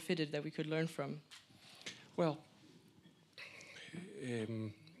chances were forfeited that we could learn from? Well,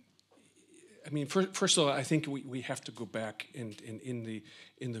 I mean, first of all, I think we have to go back in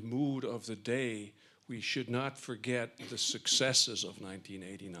the mood of the day. We should not forget the successes of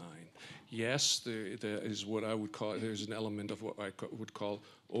 1989. Yes, there is what I would call, there's an element of what I would call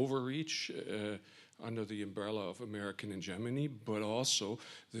overreach under the umbrella of American hegemony, but also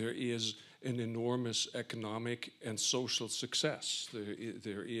there is an enormous economic and social success.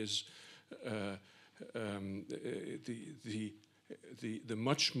 There is the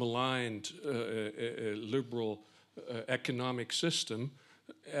much maligned liberal economic system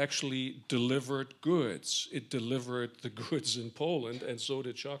actually delivered goods. It delivered the goods in Poland, and so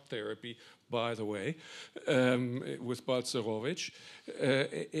did shock therapy, by the way, with Balcerowicz.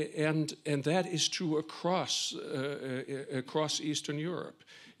 And that is true across Eastern Europe.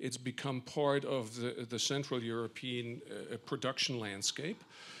 It's become part of the Central European production landscape.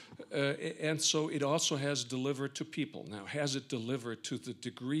 And so it also has delivered to people. Now, has it delivered to the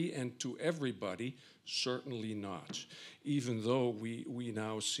degree and to everybody? Certainly not. Even though we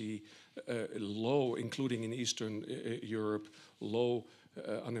now see low, including in Eastern Europe, low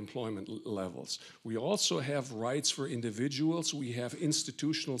unemployment levels. We also have rights for individuals. We have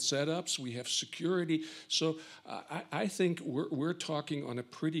institutional setups. We have security. So I think we're talking on a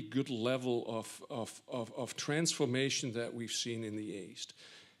pretty good level of transformation that we've seen in the East.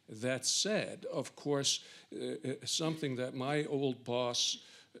 That said, of course, something that my old boss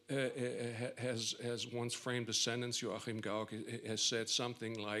has once framed a sentence, Joachim Gauck has said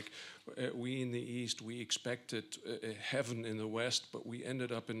something like, we in the East, we expected heaven in the West, but we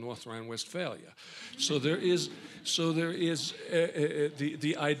ended up in North Rhine-Westphalia. So there is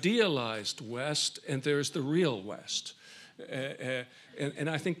the idealized West, and there is the real West. And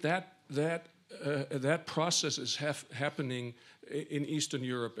I think that process is happening in Eastern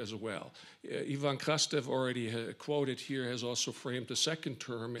Europe as well. Ivan Krastev, already quoted here, has also framed the second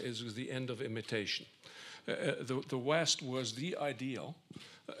term as the end of imitation. The West was the ideal,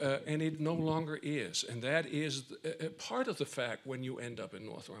 and it no longer is. And that is part of the fact when you end up in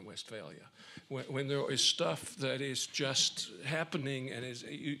North Rhine-Westphalia, when there is stuff that is just happening and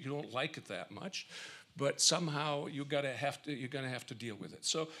you don't like it that much, but somehow you're gonna have to deal with it.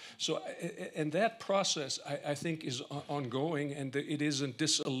 So and that process I think is ongoing, and it is a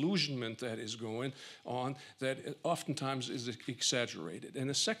disillusionment that is going on that oftentimes is exaggerated. And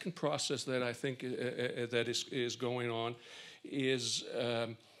the second process that I think that is going on is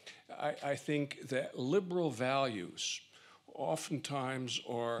I think that liberal values oftentimes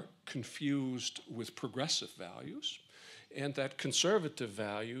are confused with progressive values, and that conservative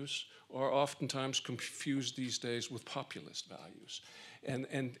values are oftentimes confused these days with populist values. And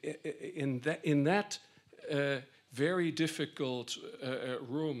in that very difficult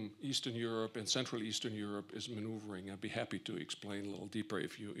room Eastern Europe and Central Eastern Europe is maneuvering. I'd be happy to explain a little deeper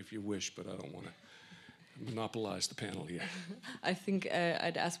if you wish, but I don't want to monopolize the panel here. I think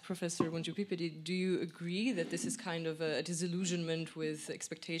I'd ask Professor Mungiu-Pippidi, do you agree that this is kind of a disillusionment with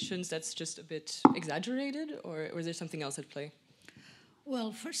expectations that's just a bit exaggerated, or is there something else at play?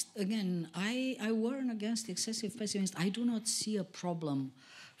 Well, first, again, I warn against excessive pessimism. I do not see a problem,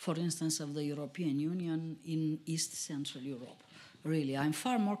 for instance, of the European Union in East Central Europe. Really, I'm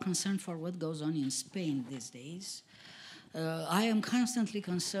far more concerned for what goes on in Spain these days. I am constantly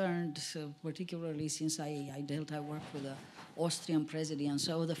concerned, particularly since I work with the Austrian president,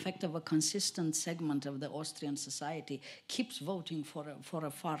 so the fact of a consistent segment of the Austrian society keeps voting for a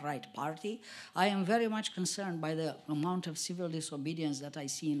far-right party. I am very much concerned by the amount of civil disobedience that I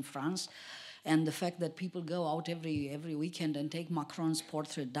see in France, and the fact that people go out every weekend and take Macron's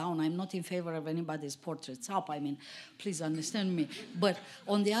portrait down. I'm not in favor of anybody's portraits up. I mean, please understand me. But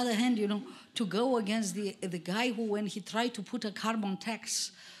on the other hand, you know, to go against the guy who, when he tried to put a carbon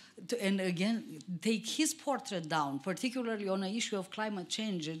tax and again take his portrait down, particularly on an issue of climate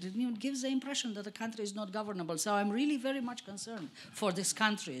change, it gives the impression that the country is not governable. So I'm really very much concerned for these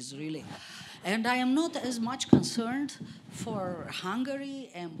countries, really. And I am not as much concerned for Hungary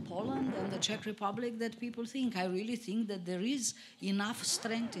and Poland and the Czech Republic that people think. I really think that there is enough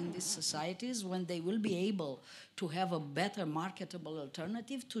strength in these societies when they will be able to have a better marketable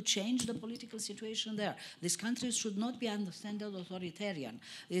alternative to change the political situation there. These countries should not be understood as authoritarian.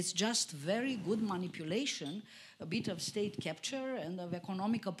 It's just very good manipulation, a bit of state capture and of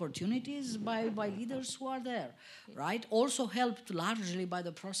economic opportunities by leaders who are there, right? Also helped largely by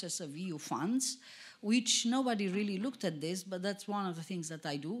the process of EU funds, which nobody really looked at this, but that's one of the things that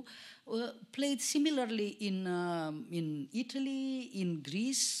I do. Played similarly in Italy, in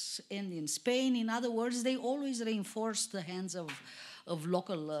Greece, and in Spain. In other words, they always reinforced the hands of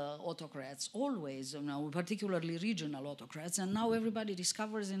local autocrats, always, you know, particularly regional autocrats. And now everybody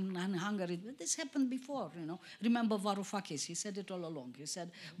discovers in Hungary, this happened before, you know. Remember Varoufakis, he said it all along. He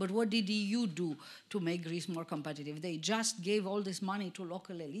said, but what did the EU do to make Greece more competitive? They just gave all this money to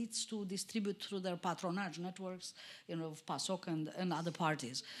local elites to distribute through their patronage networks, you know, of PASOK and other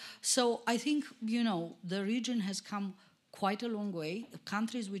parties. So I think, you know, the region has come quite a long way.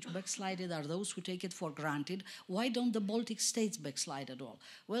 Countries which backslided are those who take it for granted. Why don't the Baltic states backslide at all?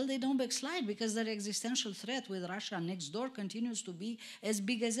 Well, they don't backslide because their existential threat with Russia next door continues to be as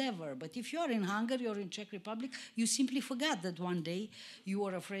big as ever. But if you're in Hungary or in Czech Republic, you simply forgot that one day you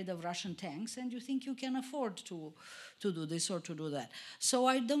were afraid of Russian tanks and you think you can afford to do this or to do that. So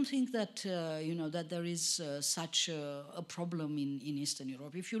I don't think that, you know, that there is such a problem in Eastern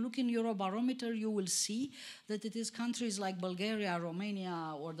Europe. If you look in Eurobarometer, you will see that it is countries like Bulgaria,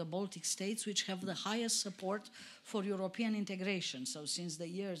 Romania, or the Baltic states which have the highest support for European integration. So since the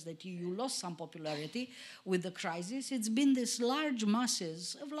years that EU lost some popularity with the crisis, it's been these large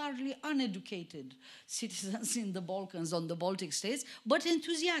masses of largely uneducated citizens in the Balkans, on the Baltic states, but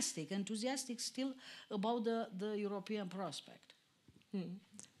enthusiastic still about the European prospect.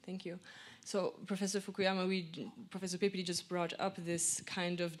 Thank you. So, Professor Fukuyama, Professor Pippidi just brought up this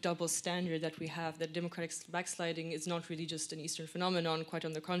kind of double standard that we have, that democratic backsliding is not really just an Eastern phenomenon, quite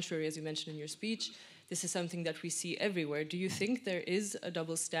on the contrary, as you mentioned in your speech. This is something that we see everywhere. Do you think there is a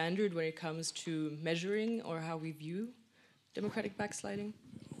double standard when it comes to measuring or how we view democratic backsliding?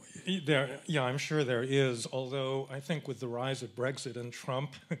 Yeah, I'm sure there is, although I think with the rise of Brexit and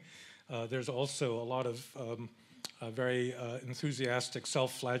Trump, there's also a lot of very enthusiastic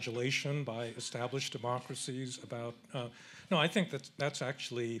self-flagellation by established democracies about... no, I think that's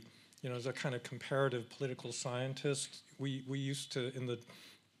actually, you know, as a kind of comparative political scientist, we used to, in the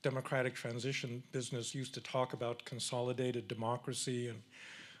democratic transition business, used to talk about consolidated democracy, and,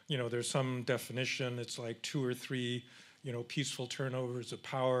 you know, there's some definition, it's like 2 or 3, you know, peaceful turnovers of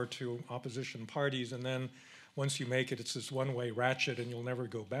power to opposition parties, and then once you make it, it's this one-way ratchet and you'll never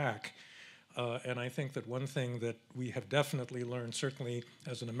go back. And I think that one thing that we have definitely learned, certainly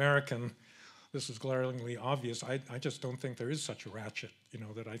as an American, this is glaringly obvious, I just don't think there is such a ratchet, you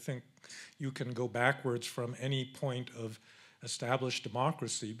know, that I think you can go backwards from any point of established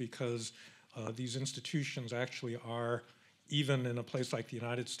democracy because these institutions actually are, even in a place like the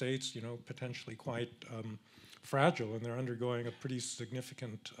United States, you know, potentially quite fragile, and they're undergoing a pretty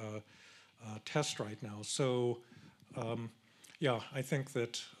significant test right now. So, yeah, I think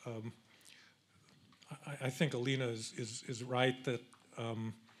that I think Alina is right that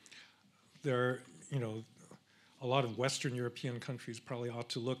there, you know, a lot of Western European countries probably ought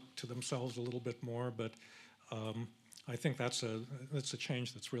to look to themselves a little bit more, but I think that's a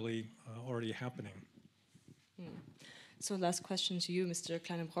change that's really already happening. So last question to you, Mr.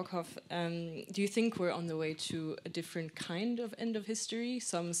 Kleine-Brockhoff. Do you think we're on the way to a different kind of end of history?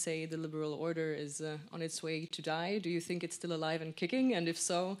 Some say the liberal order is on its way to die. Do you think it's still alive and kicking? And if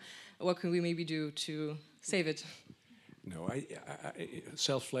so, what can we maybe do to save it? No,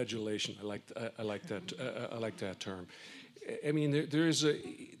 self-flagellation. I like that term. I mean, there is a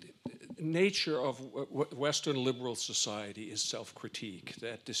nature of Western liberal society is self-critique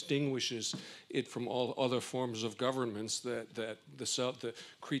that distinguishes it from all other forms of governments. That the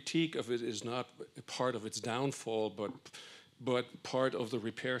critique of it is not part of its downfall, but part of the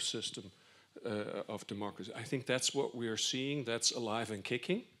repair system of democracy. I think that's what we are seeing. That's alive and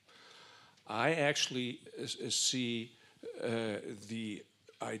kicking. I actually see the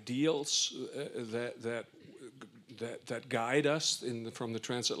ideals that guide us from the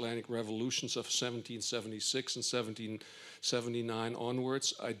transatlantic revolutions of 1776 and 1779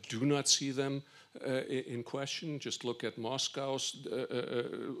 onwards. I do not see them in question. Just look at Moscow's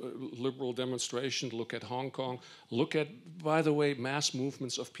liberal demonstration, look at Hong Kong, look at, by the way, mass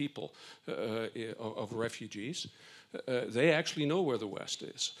movements of people, of refugees. They actually know where the West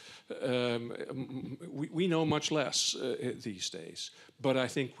is. We know much less these days, but I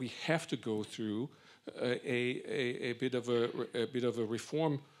think we have to go through a bit of a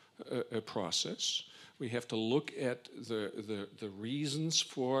reform process. We have to look at the reasons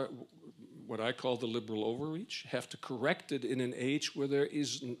for what I call the liberal overreach, have to correct it in an age where there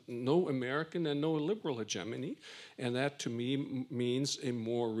is no American and no liberal hegemony, and that to me means a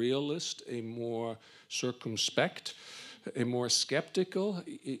more realist, a more circumspect, a more skeptical,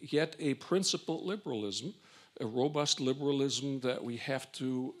 yet a principled liberalism, a robust liberalism that we have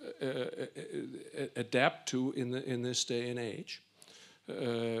to adapt to in this day and age.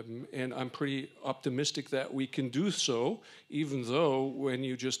 And I'm pretty optimistic that we can do so, even though when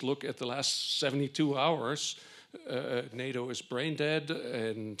you just look at the last 72 hours, NATO is brain dead,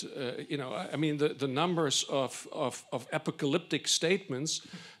 and I mean the numbers of apocalyptic statements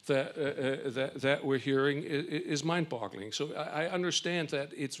that we're hearing is mind-boggling. So I understand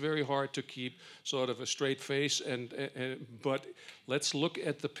that it's very hard to keep sort of a straight face, but let's look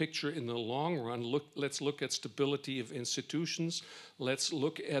at the picture in the long run. Let's look at stability of institutions. Let's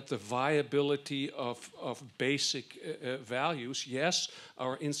look at the viability of basic values. Yes,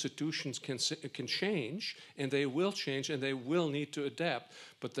 our institutions can change, and they will change, and they will need to adapt.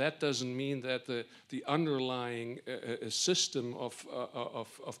 But that doesn't mean that the underlying system of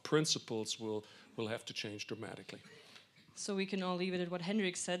principles will have to change dramatically. So we can all leave it at what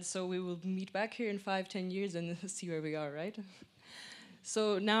Hendrik said. So we will meet back here in 5-10 years and see where we are, right?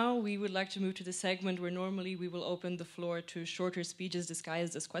 So now we would like to move to the segment where normally we will open the floor to shorter speeches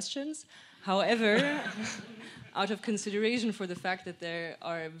disguised as questions. However, out of consideration for the fact that there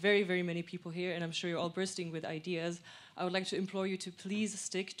are very, very many people here, and I'm sure you're all bursting with ideas, I would like to implore you to please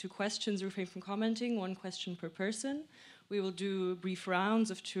stick to questions, refrain from commenting, 1 question per person. We will do brief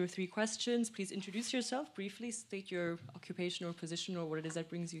rounds of 2 or 3 questions. Please introduce yourself briefly, state your occupation or position or what it is that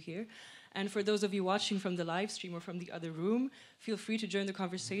brings you here. And for those of you watching from the live stream or from the other room, feel free to join the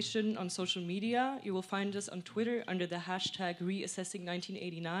conversation on social media. You will find us on Twitter under the hashtag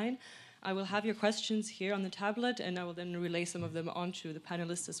reassessing1989. I will have your questions here on the tablet, and I will then relay some of them onto the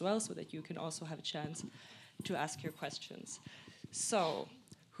panelists as well, so that you can also have a chance to ask your questions. So,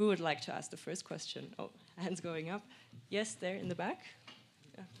 who would like to ask the first question? Oh, hands going up. Yes, there in the back.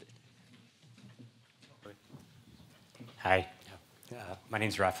 Yeah. Hi. My name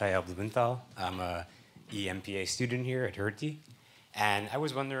is Raphael Blumenthal. I'm a EMPA student here at Hertie. And I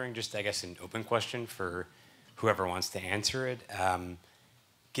was wondering, just I guess an open question for whoever wants to answer it.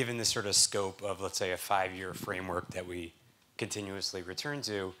 Given the sort of scope of, let's say, a 5-year framework that we continuously return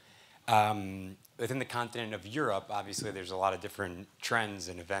to, within the continent of Europe, obviously there's a lot of different trends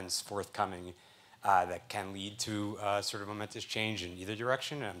and events forthcoming that can lead to sort of momentous change in either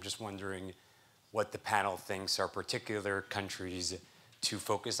direction. And I'm just wondering what the panel thinks are particular countries to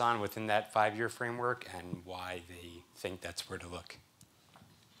focus on within that 5-year framework and why they think that's where to look.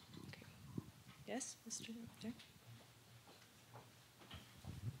 Okay. Yes, Mr. Doctor?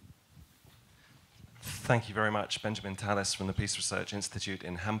 Thank you very much. Benjamin Tallis from the Peace Research Institute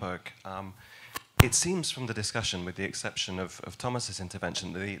in Hamburg. It seems from the discussion, with the exception of Thomas's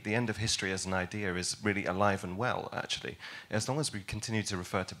intervention, the end of history as an idea is really alive and well, actually. As long as we continue to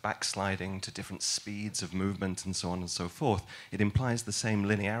refer to backsliding, to different speeds of movement and so on and so forth, it implies the same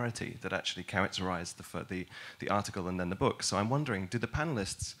linearity that actually characterized the article and then the book. So I'm wondering, do the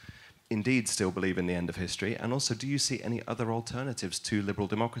panelists indeed still believe in the end of history? And also, do you see any other alternatives to liberal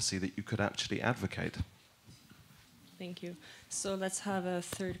democracy that you could actually advocate? Thank you. So let's have a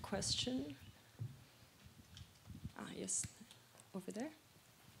third question. Yes, over there.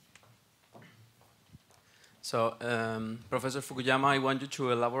 So, Professor Fukuyama, I want you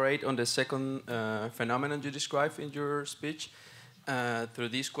to elaborate on the second phenomenon you described in your speech through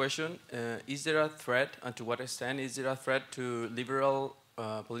this question. Is there a threat, and to what extent is there a threat to liberal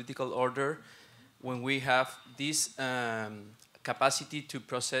political order when we have this capacity to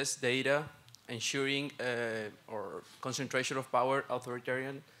process data, ensuring or concentration of power,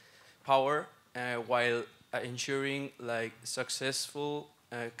 authoritarian power, while ensuring like successful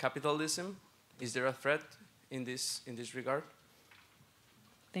capitalism? Is there a threat in this regard?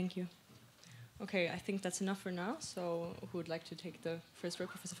 Thank you. Okay, I think that's enough for now. So, who would like to take the first word,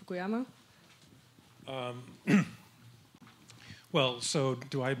 Professor Fukuyama? Well, so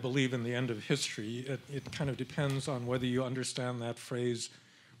do I believe in the end of history? It kind of depends on whether you understand that phrase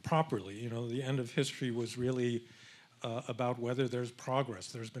properly. You know, the end of history was really about whether there's progress.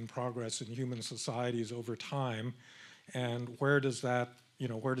 There's been progress in human societies over time, and where does that, you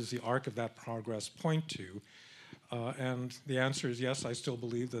know, where does the arc of that progress point to? And the answer is yes, I still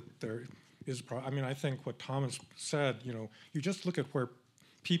believe that there is, I mean, I think what Thomas said, you know, you just look at where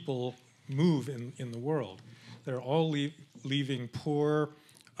people move in the world. They're all leaving poor,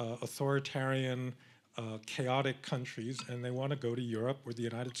 authoritarian, chaotic countries, and they want to go to Europe or the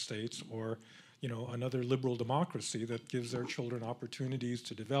United States or, you know, another liberal democracy that gives their children opportunities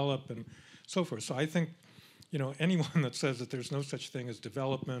to develop and so forth. So I think, you know, anyone that says that there's no such thing as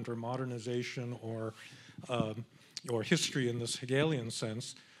development or modernization or history in this Hegelian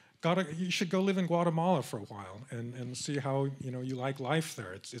sense, you should go live in Guatemala for a while and see how, you know, you like life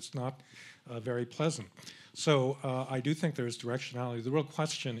there. It's not very pleasant. So I do think there's directionality. The real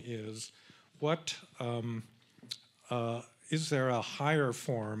question is, what is there a higher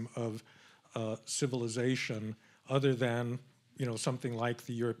form of civilization other than, you know, something like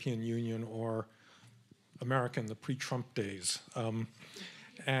the European Union or America in the pre-Trump days?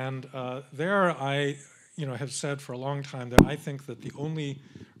 And there I, you know, have said for a long time that I think that the only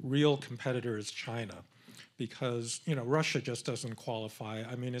real competitor is China, because, you know, Russia just doesn't qualify.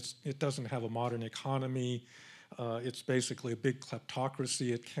 I mean, it doesn't have a modern economy. It's basically a big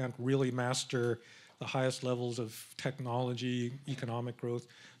kleptocracy. It can't really master the highest levels of technology, economic growth.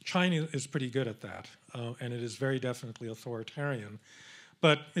 China is pretty good at that, and it is very definitely authoritarian.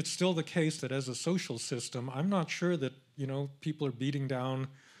 But it's still the case that as a social system, I'm not sure that, you know, people are beating down,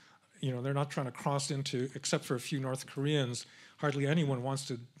 you know, they're not trying to cross into, except for a few North Koreans, hardly anyone wants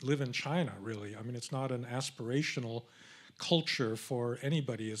to live in China, really. I mean, it's not an aspirational culture for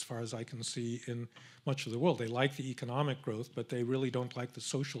anybody, as far as I can see, in much of the world. They like the economic growth, but they really don't like the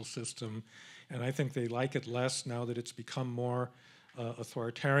social system. And I think they like it less now that it's become more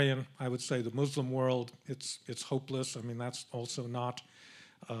authoritarian. I would say the Muslim world, it's hopeless. I mean, that's also not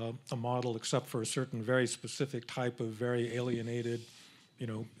a model except for a certain very specific type of very alienated, you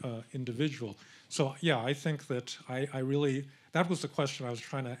know, individual. So yeah, I think that I really, that was the question I was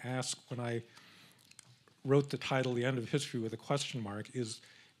trying to ask when I wrote the title, The End of History with a question mark,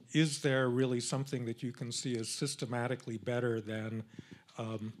 is there really something that you can see as systematically better than,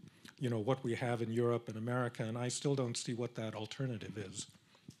 you know, what we have in Europe and America? And I still don't see what that alternative is.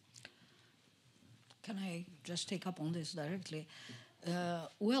 Can I just take up on this directly?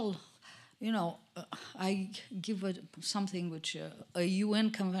 Well, you know, I give something which a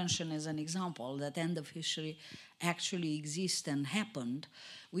UN convention as an example, that end of history actually exists and happened,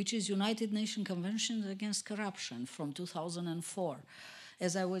 which is United Nations Convention Against Corruption from 2004.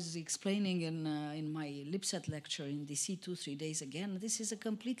 As I was explaining in my Lipset lecture in DC 2-3 days again, this is a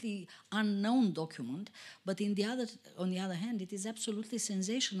completely unknown document, but on the other hand, it is absolutely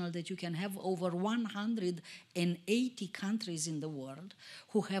sensational that you can have over 180 countries in the world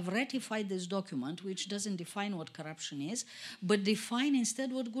who have ratified this document, which doesn't define what corruption is, but define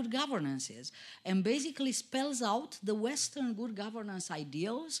instead what good governance is, and basically spells out the Western good governance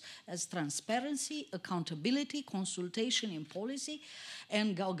ideals as transparency, accountability, consultation in policy,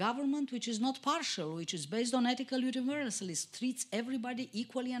 and government which is not partial, which is based on ethical universalism, treats everybody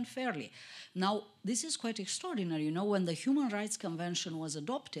equally and fairly. Now, this is quite extraordinary. You know, when the Human Rights Convention was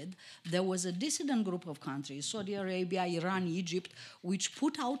adopted, there was a dissident group of countries, Saudi Arabia, Iran, Egypt, which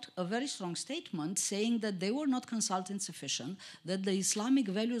put out a very strong statement saying that they were not consulted sufficient, that the Islamic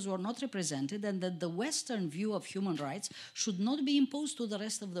values were not represented, and that the Western view of human rights should not be imposed to the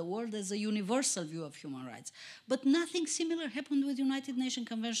rest of the world as a universal view of human rights. But nothing similar happened with United Nations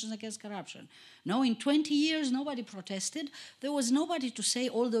Conventions Against Corruption. Now, in 20 years, nobody protested. There was nobody to say,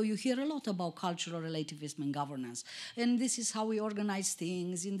 although you hear a lot about cultural relativism and governance, and this is how we organize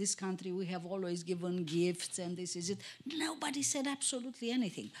things. In this country, we have always given gifts, and this is it. Nobody said absolutely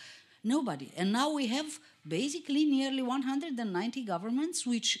anything. Nobody. And now we have basically nearly 190 governments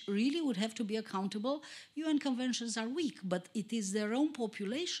which really would have to be accountable. UN conventions are weak, but it is their own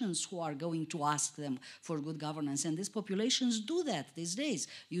populations who are going to ask them for good governance. And these populations do that these days.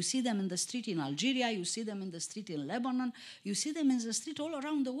 You see them in the street in Algeria, you see them in the street in Lebanon, you see them in the street all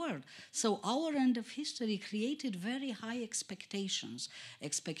around the world. So our end of history created very high expectations,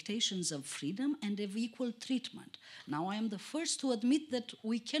 expectations of freedom and of equal treatment. Now I am the first to admit that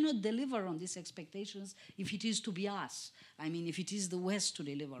we cannot deliver on these expectations if it is to be us. I mean, if it is the West to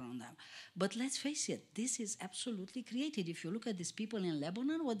deliver on them. But let's face it, this is absolutely created. If you look at these people in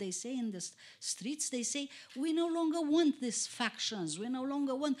Lebanon, what they say in the streets, they say, we no longer want these factions, we no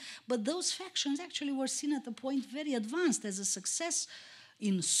longer want, but those factions actually were seen at a point very advanced as a success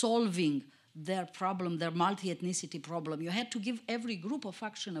in solving their problem, their multi-ethnicity problem. You had to give every group a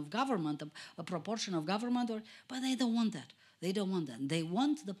faction of government, a proportion of government, but they don't want that. They don't want that. They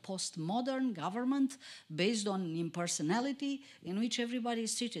want the postmodern government based on impersonality in which everybody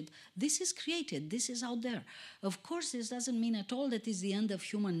is treated. This is created. This is out there. Of course, this doesn't mean at all that it's the end of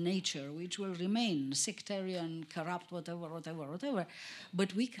human nature, which will remain sectarian, corrupt, whatever, whatever, whatever.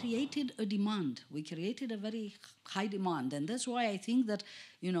 But we created a demand. We created a very high demand. And that's why I think that,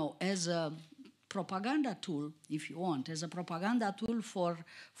 you know, as a propaganda tool, if you want, as a propaganda tool for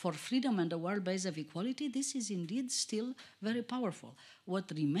freedom and a world base of equality, this is indeed still very powerful.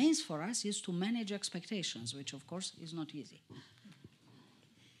 What remains for us is to manage expectations, which of course is not easy.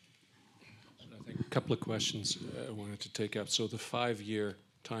 So I think a couple of questions I wanted to take up. So the 5-year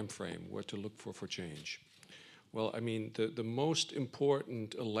time frame, what to look for change. Well, I mean, the most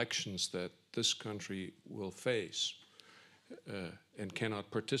important elections that this country will face and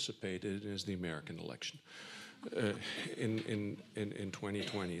cannot participate in is the American election in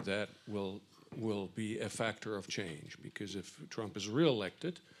 2020. That will be a factor of change, because if Trump is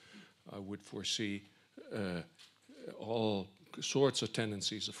reelected, I would foresee all sorts of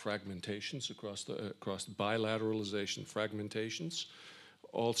tendencies of fragmentations across bilateralization, fragmentations,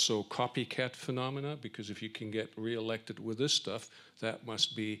 also copycat phenomena, because if you can get reelected with this stuff, that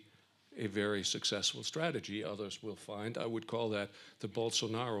must be a very successful strategy. Others will find, I would call that the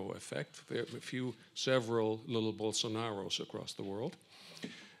Bolsonaro effect, several little Bolsonaros across the world.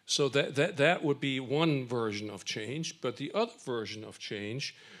 So that would be one version of change, but the other version of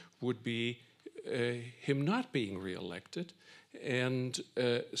change would be him not being reelected and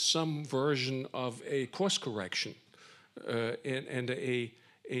some version of a course correction and a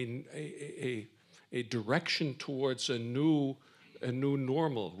direction towards a new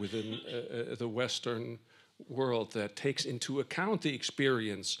normal within the Western world that takes into account the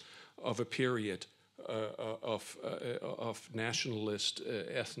experience of a period of nationalist,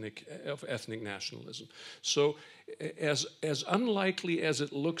 ethnic nationalism. So, as unlikely as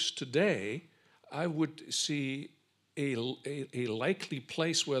it looks today, I would see a likely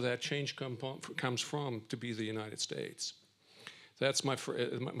place where that change comes from to be the United States. That's my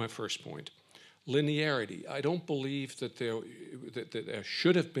first point. Linearity. I don't believe that there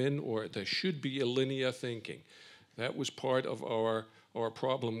should have been or there should be a linear thinking. That was part of our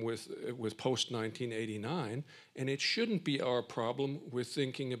problem with post-1989, and it shouldn't be our problem with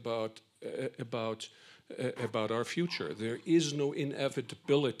thinking about our future. There is no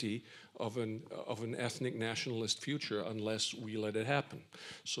inevitability of an ethnic nationalist future unless we let it happen.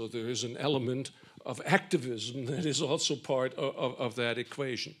 So there is an element of activism that is also part of that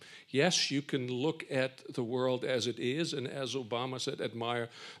equation. Yes, you can look at the world as it is, and as Obama said, admire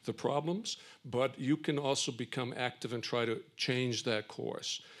the problems, but you can also become active and try to change that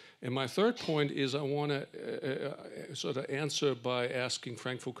course. And my third point is I want to sort of answer by asking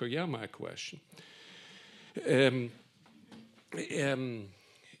Frank Fukuyama a question.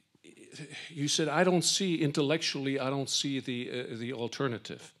 You said, intellectually, I don't see the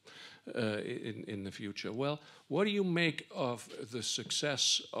alternative in the future. Well, what do you make of the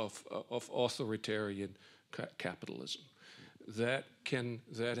success of authoritarian capitalism that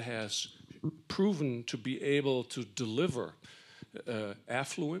has proven to be able to deliver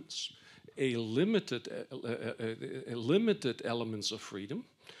affluence, limited elements of freedom,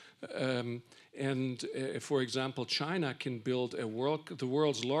 for example, China can build the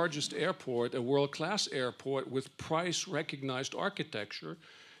world's largest airport, a world-class airport with price-recognized architecture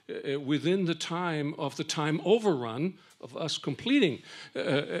within the time overrun of us completing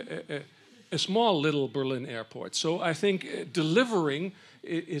a small little Berlin airport. So I think delivering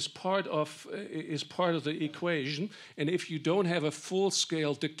is part of the equation. And if you don't have a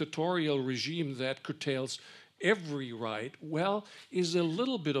full-scale dictatorial regime that curtails every right, well, is a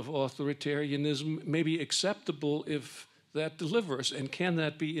little bit of authoritarianism maybe acceptable if that delivers? And can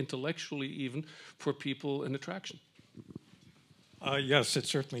that be intellectually even for people an attraction? Yes, it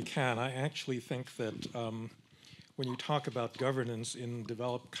certainly can. I actually think that when you talk about governance in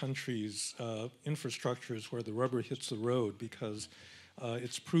developed countries, infrastructure is where the rubber hits the road, because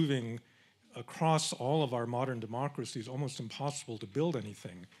it's proving across all of our modern democracies almost impossible to build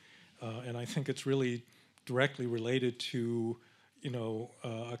anything. And I think it's really directly related to,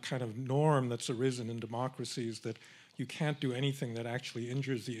 a kind of norm that's arisen in democracies that you can't do anything that actually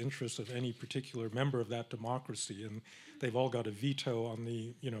injures the interests of any particular member of that democracy, and they've all got a veto on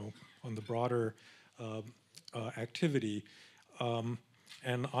the, on the broader activity.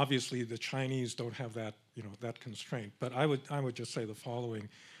 And obviously, the Chinese don't have that, that constraint. But I would just say the following: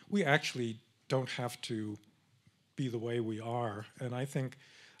 we actually don't have to be the way we are, and I think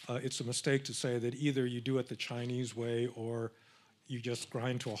it's a mistake to say that either you do it the Chinese way or you just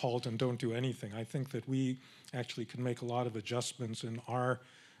grind to a halt and don't do anything. I think that we actually can make a lot of adjustments in our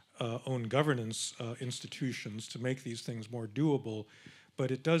own governance institutions to make these things more doable, but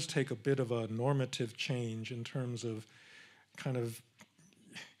it does take a bit of a normative change in terms of kind of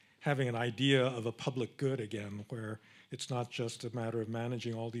having an idea of a public good again, where it's not just a matter of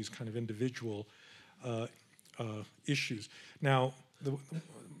managing all these kind of individual issues. Now,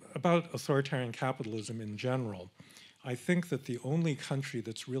 about authoritarian capitalism in general, I think that the only country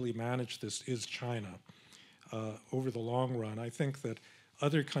that's really managed this is China over the long run. I think that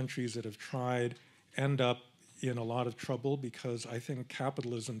other countries that have tried end up in a lot of trouble, because I think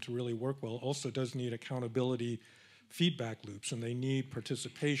capitalism, to really work well, also does need accountability feedback loops, and they need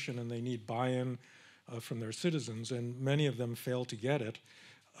participation and they need buy-in from their citizens, and many of them fail to get it.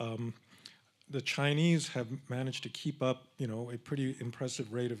 The Chinese have managed to keep up, a pretty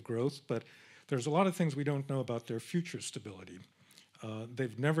impressive rate of growth, but there's a lot of things we don't know about their future stability.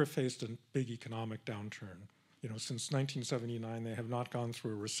 They've never faced a big economic downturn. Since 1979, they have not gone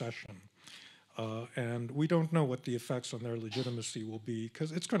through a recession. And we don't know what the effects on their legitimacy will be,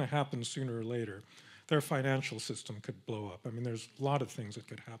 because it's going to happen sooner or later. Their financial system could blow up. I mean, there's a lot of things that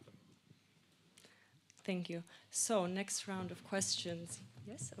could happen. Thank you. So, next round of questions.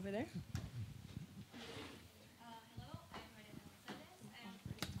 Yes, over there.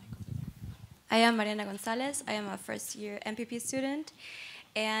 I am Mariana Gonzalez. I am a first-year MPP student,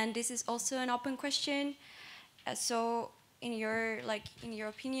 and this is also an open question. So, in your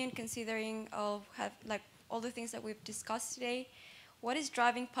opinion, considering all the things that we've discussed today, what is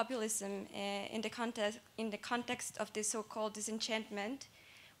driving populism in the context of this so-called disenchantment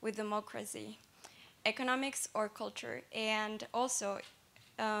with democracy, economics or culture? And also,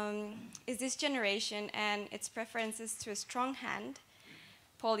 is this generation and its preferences to a strong hand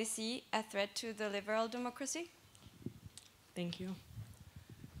policy a threat to the liberal democracy? Thank you.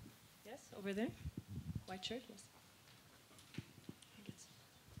 Yes, over there. White shirt, yes.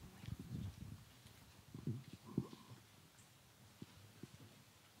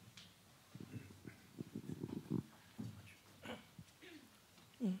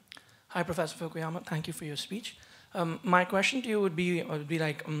 Hi, Professor Fukuyama. Thank you for your speech. My question to you would be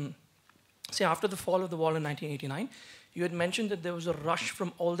like, say, after the fall of the wall in 1989, you had mentioned that there was a rush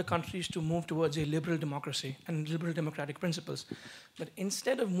from all the countries to move towards a liberal democracy and liberal democratic principles. But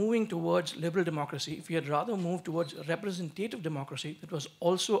instead of moving towards liberal democracy, if you had rather moved towards representative democracy that was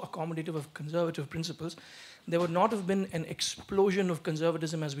also accommodative of conservative principles, there would not have been an explosion of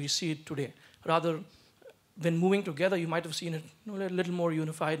conservatism as we see it today. Rather, when moving together, you might have seen it a little more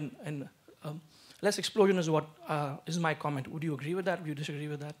unified and less explosion is what is my comment. Would you agree with that? Would you disagree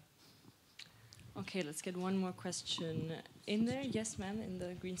with that? Okay, let's get one more question in there. Yes, ma'am, in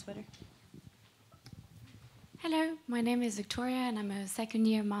the green sweater. Hello, my name is Victoria, and I'm a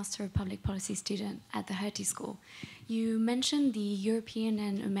second-year Master of Public Policy student at the Hertie School. You mentioned the European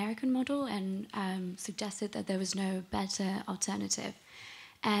and American model and suggested that there was no better alternative.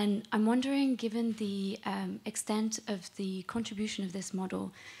 And I'm wondering, given the extent of the contribution of this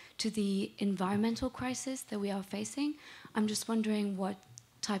model to the environmental crisis that we are facing, I'm just wondering what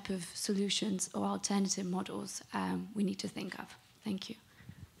type of solutions or alternative models we need to think of. Thank you.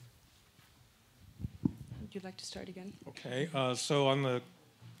 Would you like to start again? Okay, so on the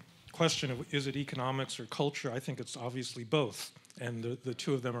question of is it economics or culture, I think it's obviously both. And the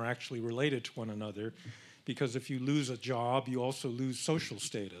two of them are actually related to one another, because if you lose a job, you also lose social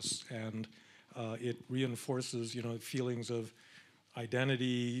status. And it reinforces, feelings of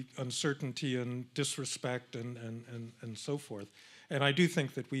identity, uncertainty, and disrespect, and so forth. And I do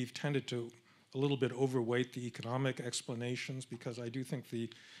think that we've tended to a little bit overweight the economic explanations, because I do think the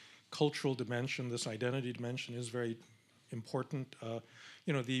cultural dimension, this identity dimension, is very important.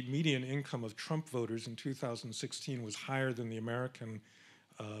 You know, the median income of Trump voters in 2016 was higher than the American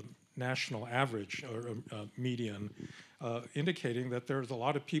national average or median, indicating that there's a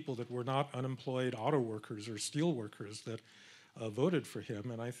lot of people that were not unemployed auto workers or steel workers that voted for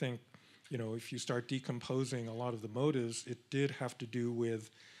him. And I think, you know, if you start decomposing a lot of the motives, it did have to do with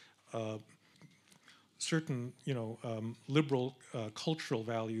certain, you know, liberal cultural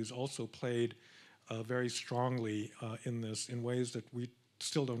values also played very strongly in this in ways that we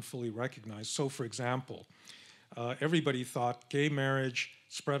still don't fully recognize. So, for example, everybody thought gay marriage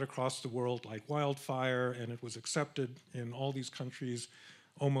spread across the world like wildfire, and it was accepted in all these countries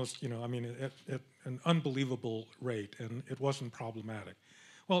almost, you know, I mean, at an unbelievable rate, and it wasn't problematic.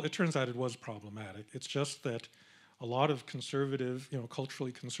 Well, it turns out it was problematic. It's just that a lot of conservative, you know,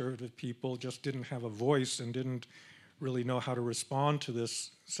 culturally conservative people just didn't have a voice and didn't really know how to respond to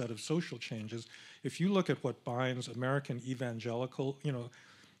this set of social changes. If you look at what binds American evangelical, you know,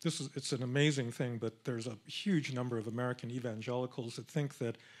 it's an amazing thing, but there's a huge number of American evangelicals that think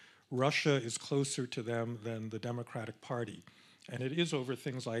that Russia is closer to them than the Democratic Party. And it is over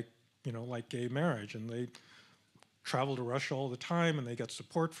things like, you know, like gay marriage, and they travel to Russia all the time, and they get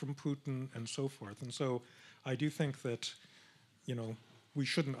support from Putin and so forth. And so I do think that, you know, we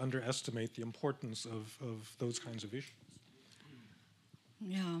shouldn't underestimate the importance of those kinds of issues.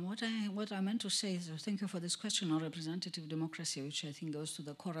 Yeah, what I meant to say is, thank you for this question on representative democracy, which I think goes to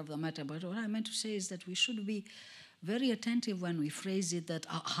the core of the matter. But what I meant to say is that we should be very attentive when we phrase it, that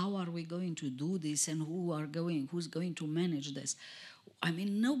how are we going to do this and who's going to manage this. I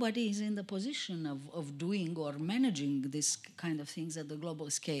mean, nobody is in the position of doing or managing this kind of things at the global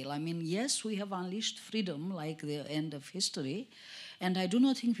scale. I mean, yes, we have unleashed freedom like the end of history, and I do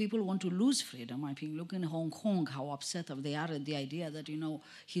not think people want to lose freedom. I think, look in Hong Kong, how upset they are at the idea that, you know,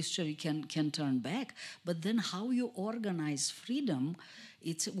 history can turn back. But then how you organize freedom,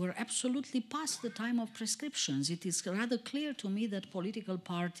 we're absolutely past the time of prescriptions. It is rather clear to me that political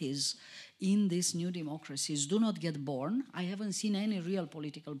parties in these new democracies do not get born. I haven't seen any real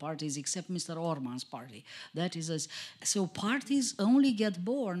political parties except Mr. Orban's party. That is so parties only get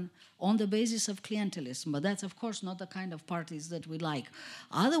born on the basis of clientelism, but that's of course not the kind of parties that we like.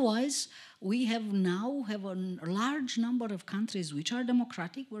 Otherwise, we now have a large number of countries which are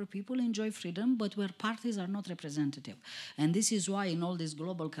democratic, where people enjoy freedom, but where parties are not representative. And this is why in all these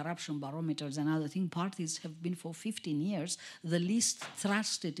global corruption barometers and other things, parties have been for 15 years the least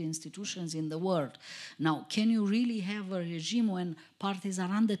trusted institutions in the world. Now, can you really have a regime when parties are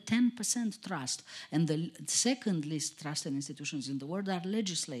under 10% trust? And the second least trusted institutions in the world are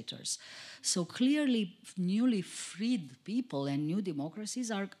legislators. So clearly, newly freed people and new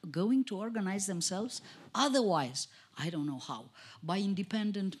democracies are going to organize themselves otherwise. I don't know how, by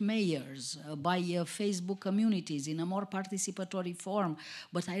independent mayors, by Facebook communities in a more participatory form.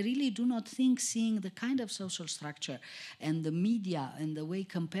 But I really do not think seeing the kind of social structure and the media and the way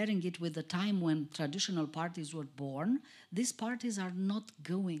comparing it with the time when traditional parties were born, these parties are not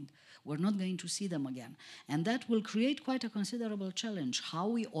going. We're not going to see them again. And that will create quite a considerable challenge, how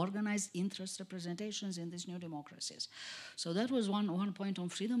we organize interest representations in these new democracies. So that was one point on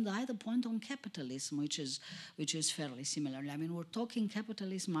freedom. The other point on capitalism, which is fairly similar. I mean, we're talking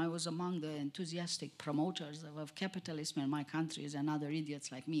capitalism. I was among the enthusiastic promoters of capitalism in my countries, and other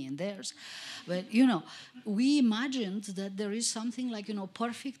idiots like me in theirs. But, you know, we imagined that there is something like, you know,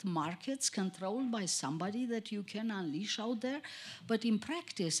 perfect markets controlled by somebody that you can unleash out there. But in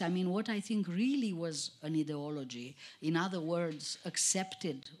practice, I mean, what I think really was an ideology, in other words,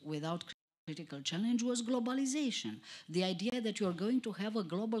 accepted without critical challenge, was globalization. The idea that you're going to have a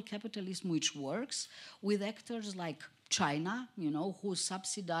global capitalism which works with actors like China, you know, who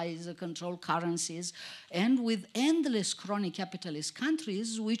subsidize control currencies, and with endless chronic capitalist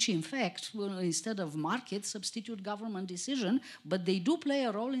countries, which in fact will, instead of market, substitute government decision, but they do play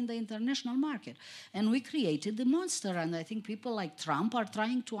a role in the international market. And we created the monster, and I think people like Trump are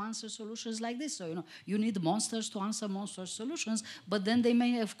trying to answer solutions like this. So, you know, you need monsters to answer monster solutions, but then they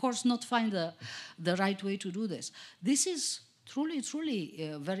may, of course, not find the right way to do this. This is truly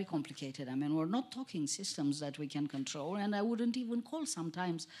very complicated. I mean, we're not talking systems that we can control, and I wouldn't even call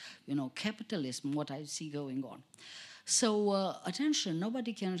sometimes, you know, capitalism what I see going on. So attention,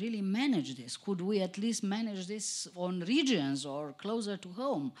 nobody can really manage this. Could we at least manage this on regions or closer to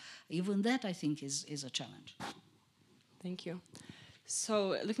home? Even that, I think, is a challenge. Thank you.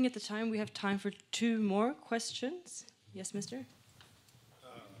 So looking at the time, we have time for 2 more questions. Yes, mister?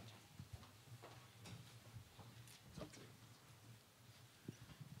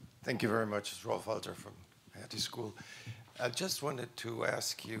 Thank you very much. It's Rolf Walter from Hertie School. I just wanted to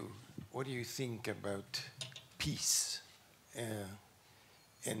ask you, what do you think about peace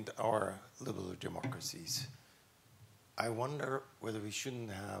and our liberal democracies. I wonder whether we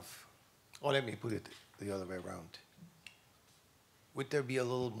shouldn't have, or let me put it the other way around. Would there be a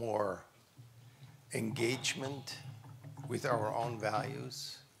little more engagement with our own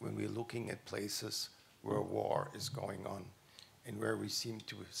values when we're looking at places where war is going on and where we seem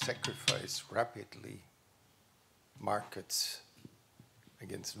to sacrifice rapidly markets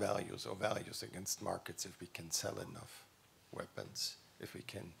against values or values against markets if we can sell enough weapons, if we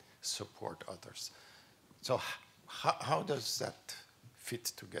can support others? So how does that fit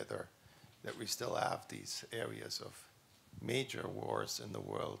together, that we still have these areas of major wars in the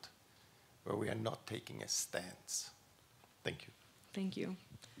world where we are not taking a stance? Thank you. Thank you.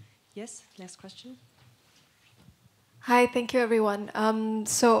 Yes, last question. Hi, thank you everyone.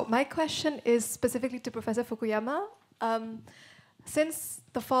 So my question is specifically to Professor Fukuyama. Since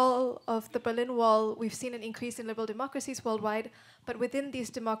the fall of the Berlin Wall, we've seen an increase in liberal democracies worldwide, but within these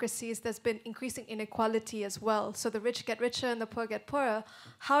democracies, there's been increasing inequality as well. So the rich get richer and the poor get poorer.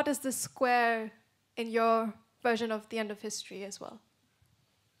 How does this square in your version of the end of history as well?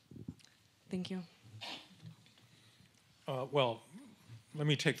 Thank you. Well, let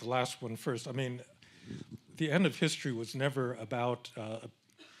me take the last one first. I mean, the end of history was never about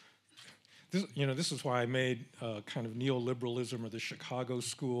this is why I made kind of neoliberalism or the Chicago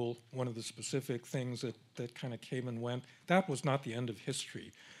School one of the specific things that kind of came and went. That was not the end of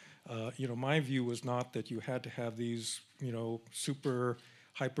history. My view was not that you had to have these, super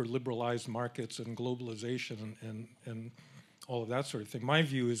hyper-liberalized markets and globalization and all of that sort of thing. My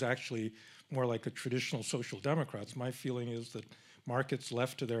view is actually more like a traditional social democrats. My feeling is that markets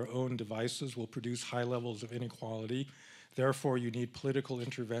left to their own devices will produce high levels of inequality. Therefore, you need political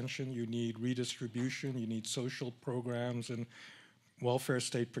intervention, you need redistribution, you need social programs and welfare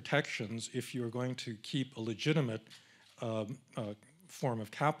state protections if you're going to keep a legitimate form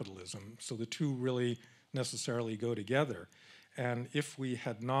of capitalism. So the two really necessarily go together. And if we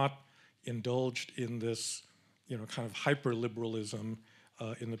had not indulged in this, kind of hyper-liberalism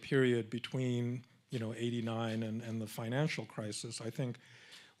in the period between, 89 and the financial crisis, I think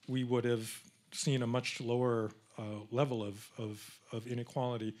we would have seen a much lower level of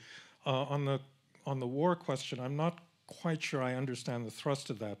inequality. On the war question, I'm not quite sure I understand the thrust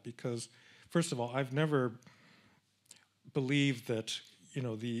of that because, first of all, I've never believed that,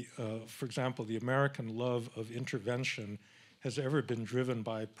 for example, the American love of intervention has ever been driven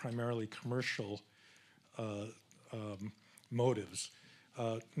by primarily commercial motives.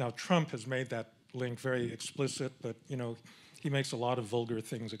 Now, Trump has made that link very explicit, but, he makes a lot of vulgar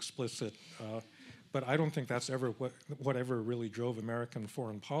things explicit. But I don't think that's ever whatever really drove American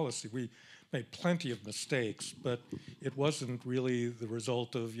foreign policy. We made plenty of mistakes, but it wasn't really the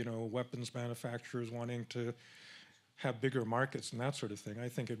result of, weapons manufacturers wanting to have bigger markets and that sort of thing. I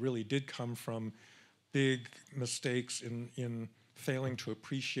think it really did come from big mistakes in failing to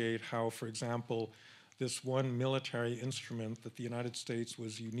appreciate how, for example, this one military instrument that the United States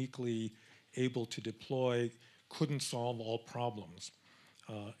was uniquely able to deploy couldn't solve all problems.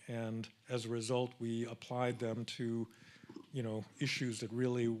 And as a result, we applied them to, issues that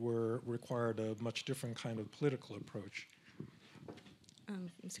really required a much different kind of political approach.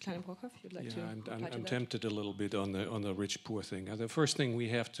 Mr. Kleine-Brockhoff, you'd like to reply to I'm that? tempted a little bit on the rich-poor thing. The first thing we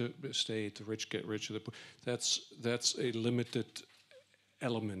have to state, the rich get richer, the poor, that's a limited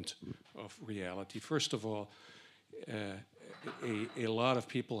element of reality. First of all, a lot of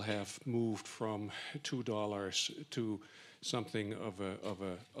people have moved from $2 to something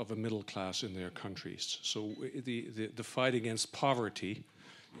of a middle class in their countries. So the fight against poverty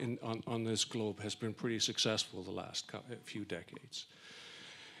on this globe has been pretty successful the last few decades.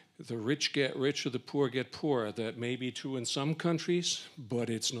 The rich get richer, the poor get poorer. That may be true in some countries, but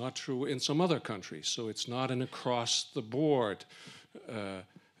it's not true in some other countries. So it's not an across the board.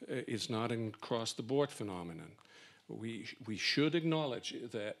 It's not an across the board phenomenon. We should acknowledge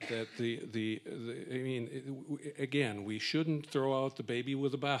that again, we shouldn't throw out the baby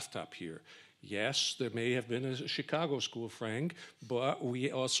with the bathtub here. Yes, there may have been a Chicago School, Frank, but we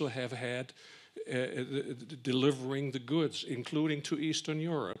also have had delivering the goods, including to Eastern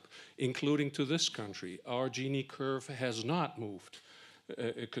Europe, including to this country. Our Gini curve has not moved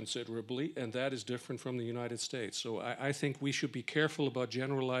considerably, and that is different from the United States. So I think we should be careful about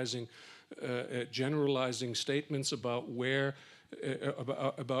generalizing statements about where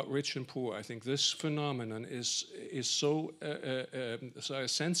about rich and poor. I think this phenomenon is so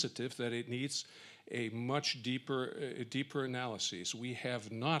sensitive that it needs a much deeper analysis. We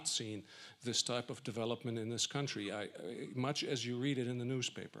have not seen this type of development in this country, much as you read it in the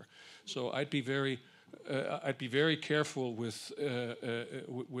newspaper. So I'd be very I'd be very careful with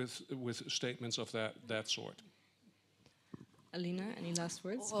statements of that sort. Alina, any last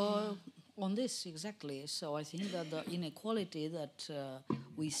words? On this, exactly. So I think that the inequality that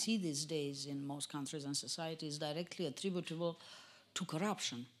we see these days in most countries and societies is directly attributable to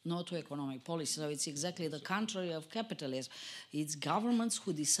corruption, not to economic policy. So it's exactly the contrary of capitalism. It's governments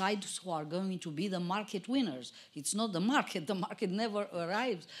who decide who are going to be the market winners. It's not the market. The market never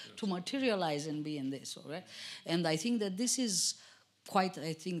arrives to materialize and be in this, all right? And I think that this is quite,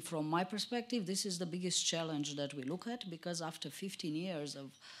 I think from my perspective, this is the biggest challenge that we look at, because after 15 years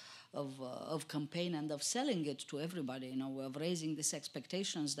of campaign and of selling it to everybody, you know, of raising these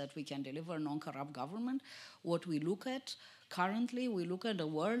expectations that we can deliver non-corrupt government, what we look at currently, we look at a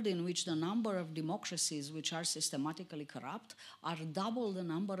world in which the number of democracies which are systematically corrupt are double the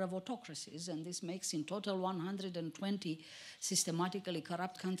number of autocracies, and this makes in total 120 systematically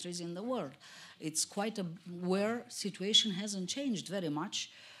corrupt countries in the world. It's quite a where situation hasn't changed very much,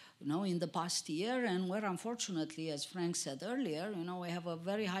 you know, in the past year, and where unfortunately, as Frank said earlier, you know, we have a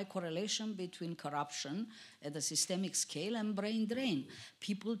very high correlation between corruption at the systemic scale and brain drain.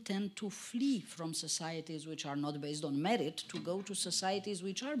 People tend to flee from societies which are not based on merit to go to societies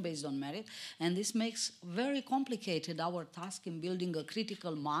which are based on merit, and this makes very complicated our task in building a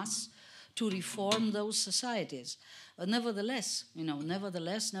critical mass to reform those societies. Nevertheless, you know,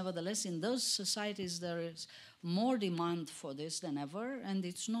 nevertheless, in those societies there is more demand for this than ever, and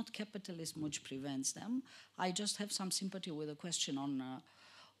it's not capitalism which prevents them. I just have some sympathy with the question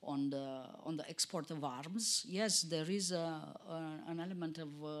on the export of arms. Yes, there is an element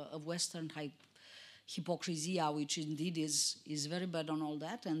of Western hypocrisy, which indeed is very bad on all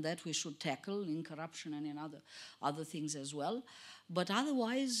that, and that we should tackle in corruption and in other things as well. But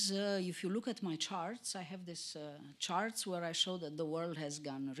otherwise, if you look at my charts, I have these charts where I show that the world has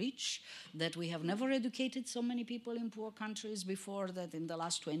gone rich, that we have never educated so many people in poor countries before, that in the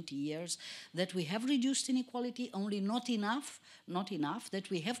last 20 years, that we have reduced inequality, only not enough, that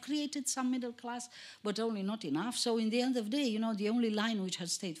we have created some middle class, but only not enough. So in the end of the day, you know, the only line which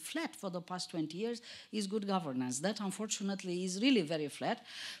has stayed flat for the past 20 years is good governance. That, unfortunately, is really very flat.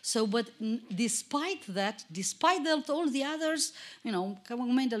 So, but despite that, all the others, you know,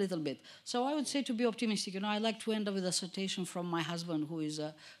 comment a little bit. So I would say, to be optimistic, you know, I like to end up with a citation from my husband, who is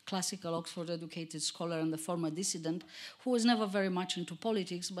a classical Oxford-educated scholar and a former dissident, who was never very much into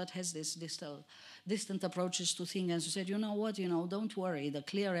politics, but has this distant approaches to things, and said, you know what, you know, don't worry, the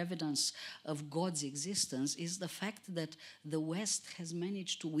clear evidence of God's existence is the fact that the West has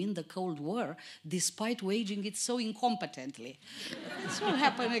managed to win the Cold War despite waging it so incompetently. This will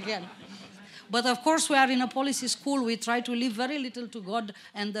happen again. But of course, we are in a policy school. We try to leave very little to God,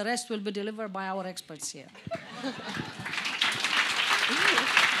 and the rest will be delivered by our experts here.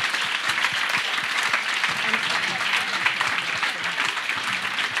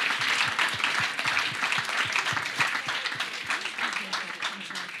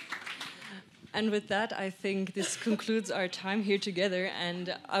 And with that, I think this concludes our time here together.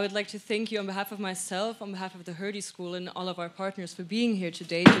 And I would like to thank you on behalf of myself, on behalf of the Hertie School, and all of our partners for being here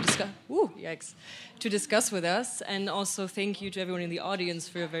today to discuss with us. And also thank you to everyone in the audience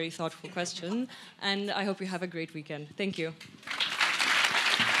for a very thoughtful question. And I hope you have a great weekend. Thank you.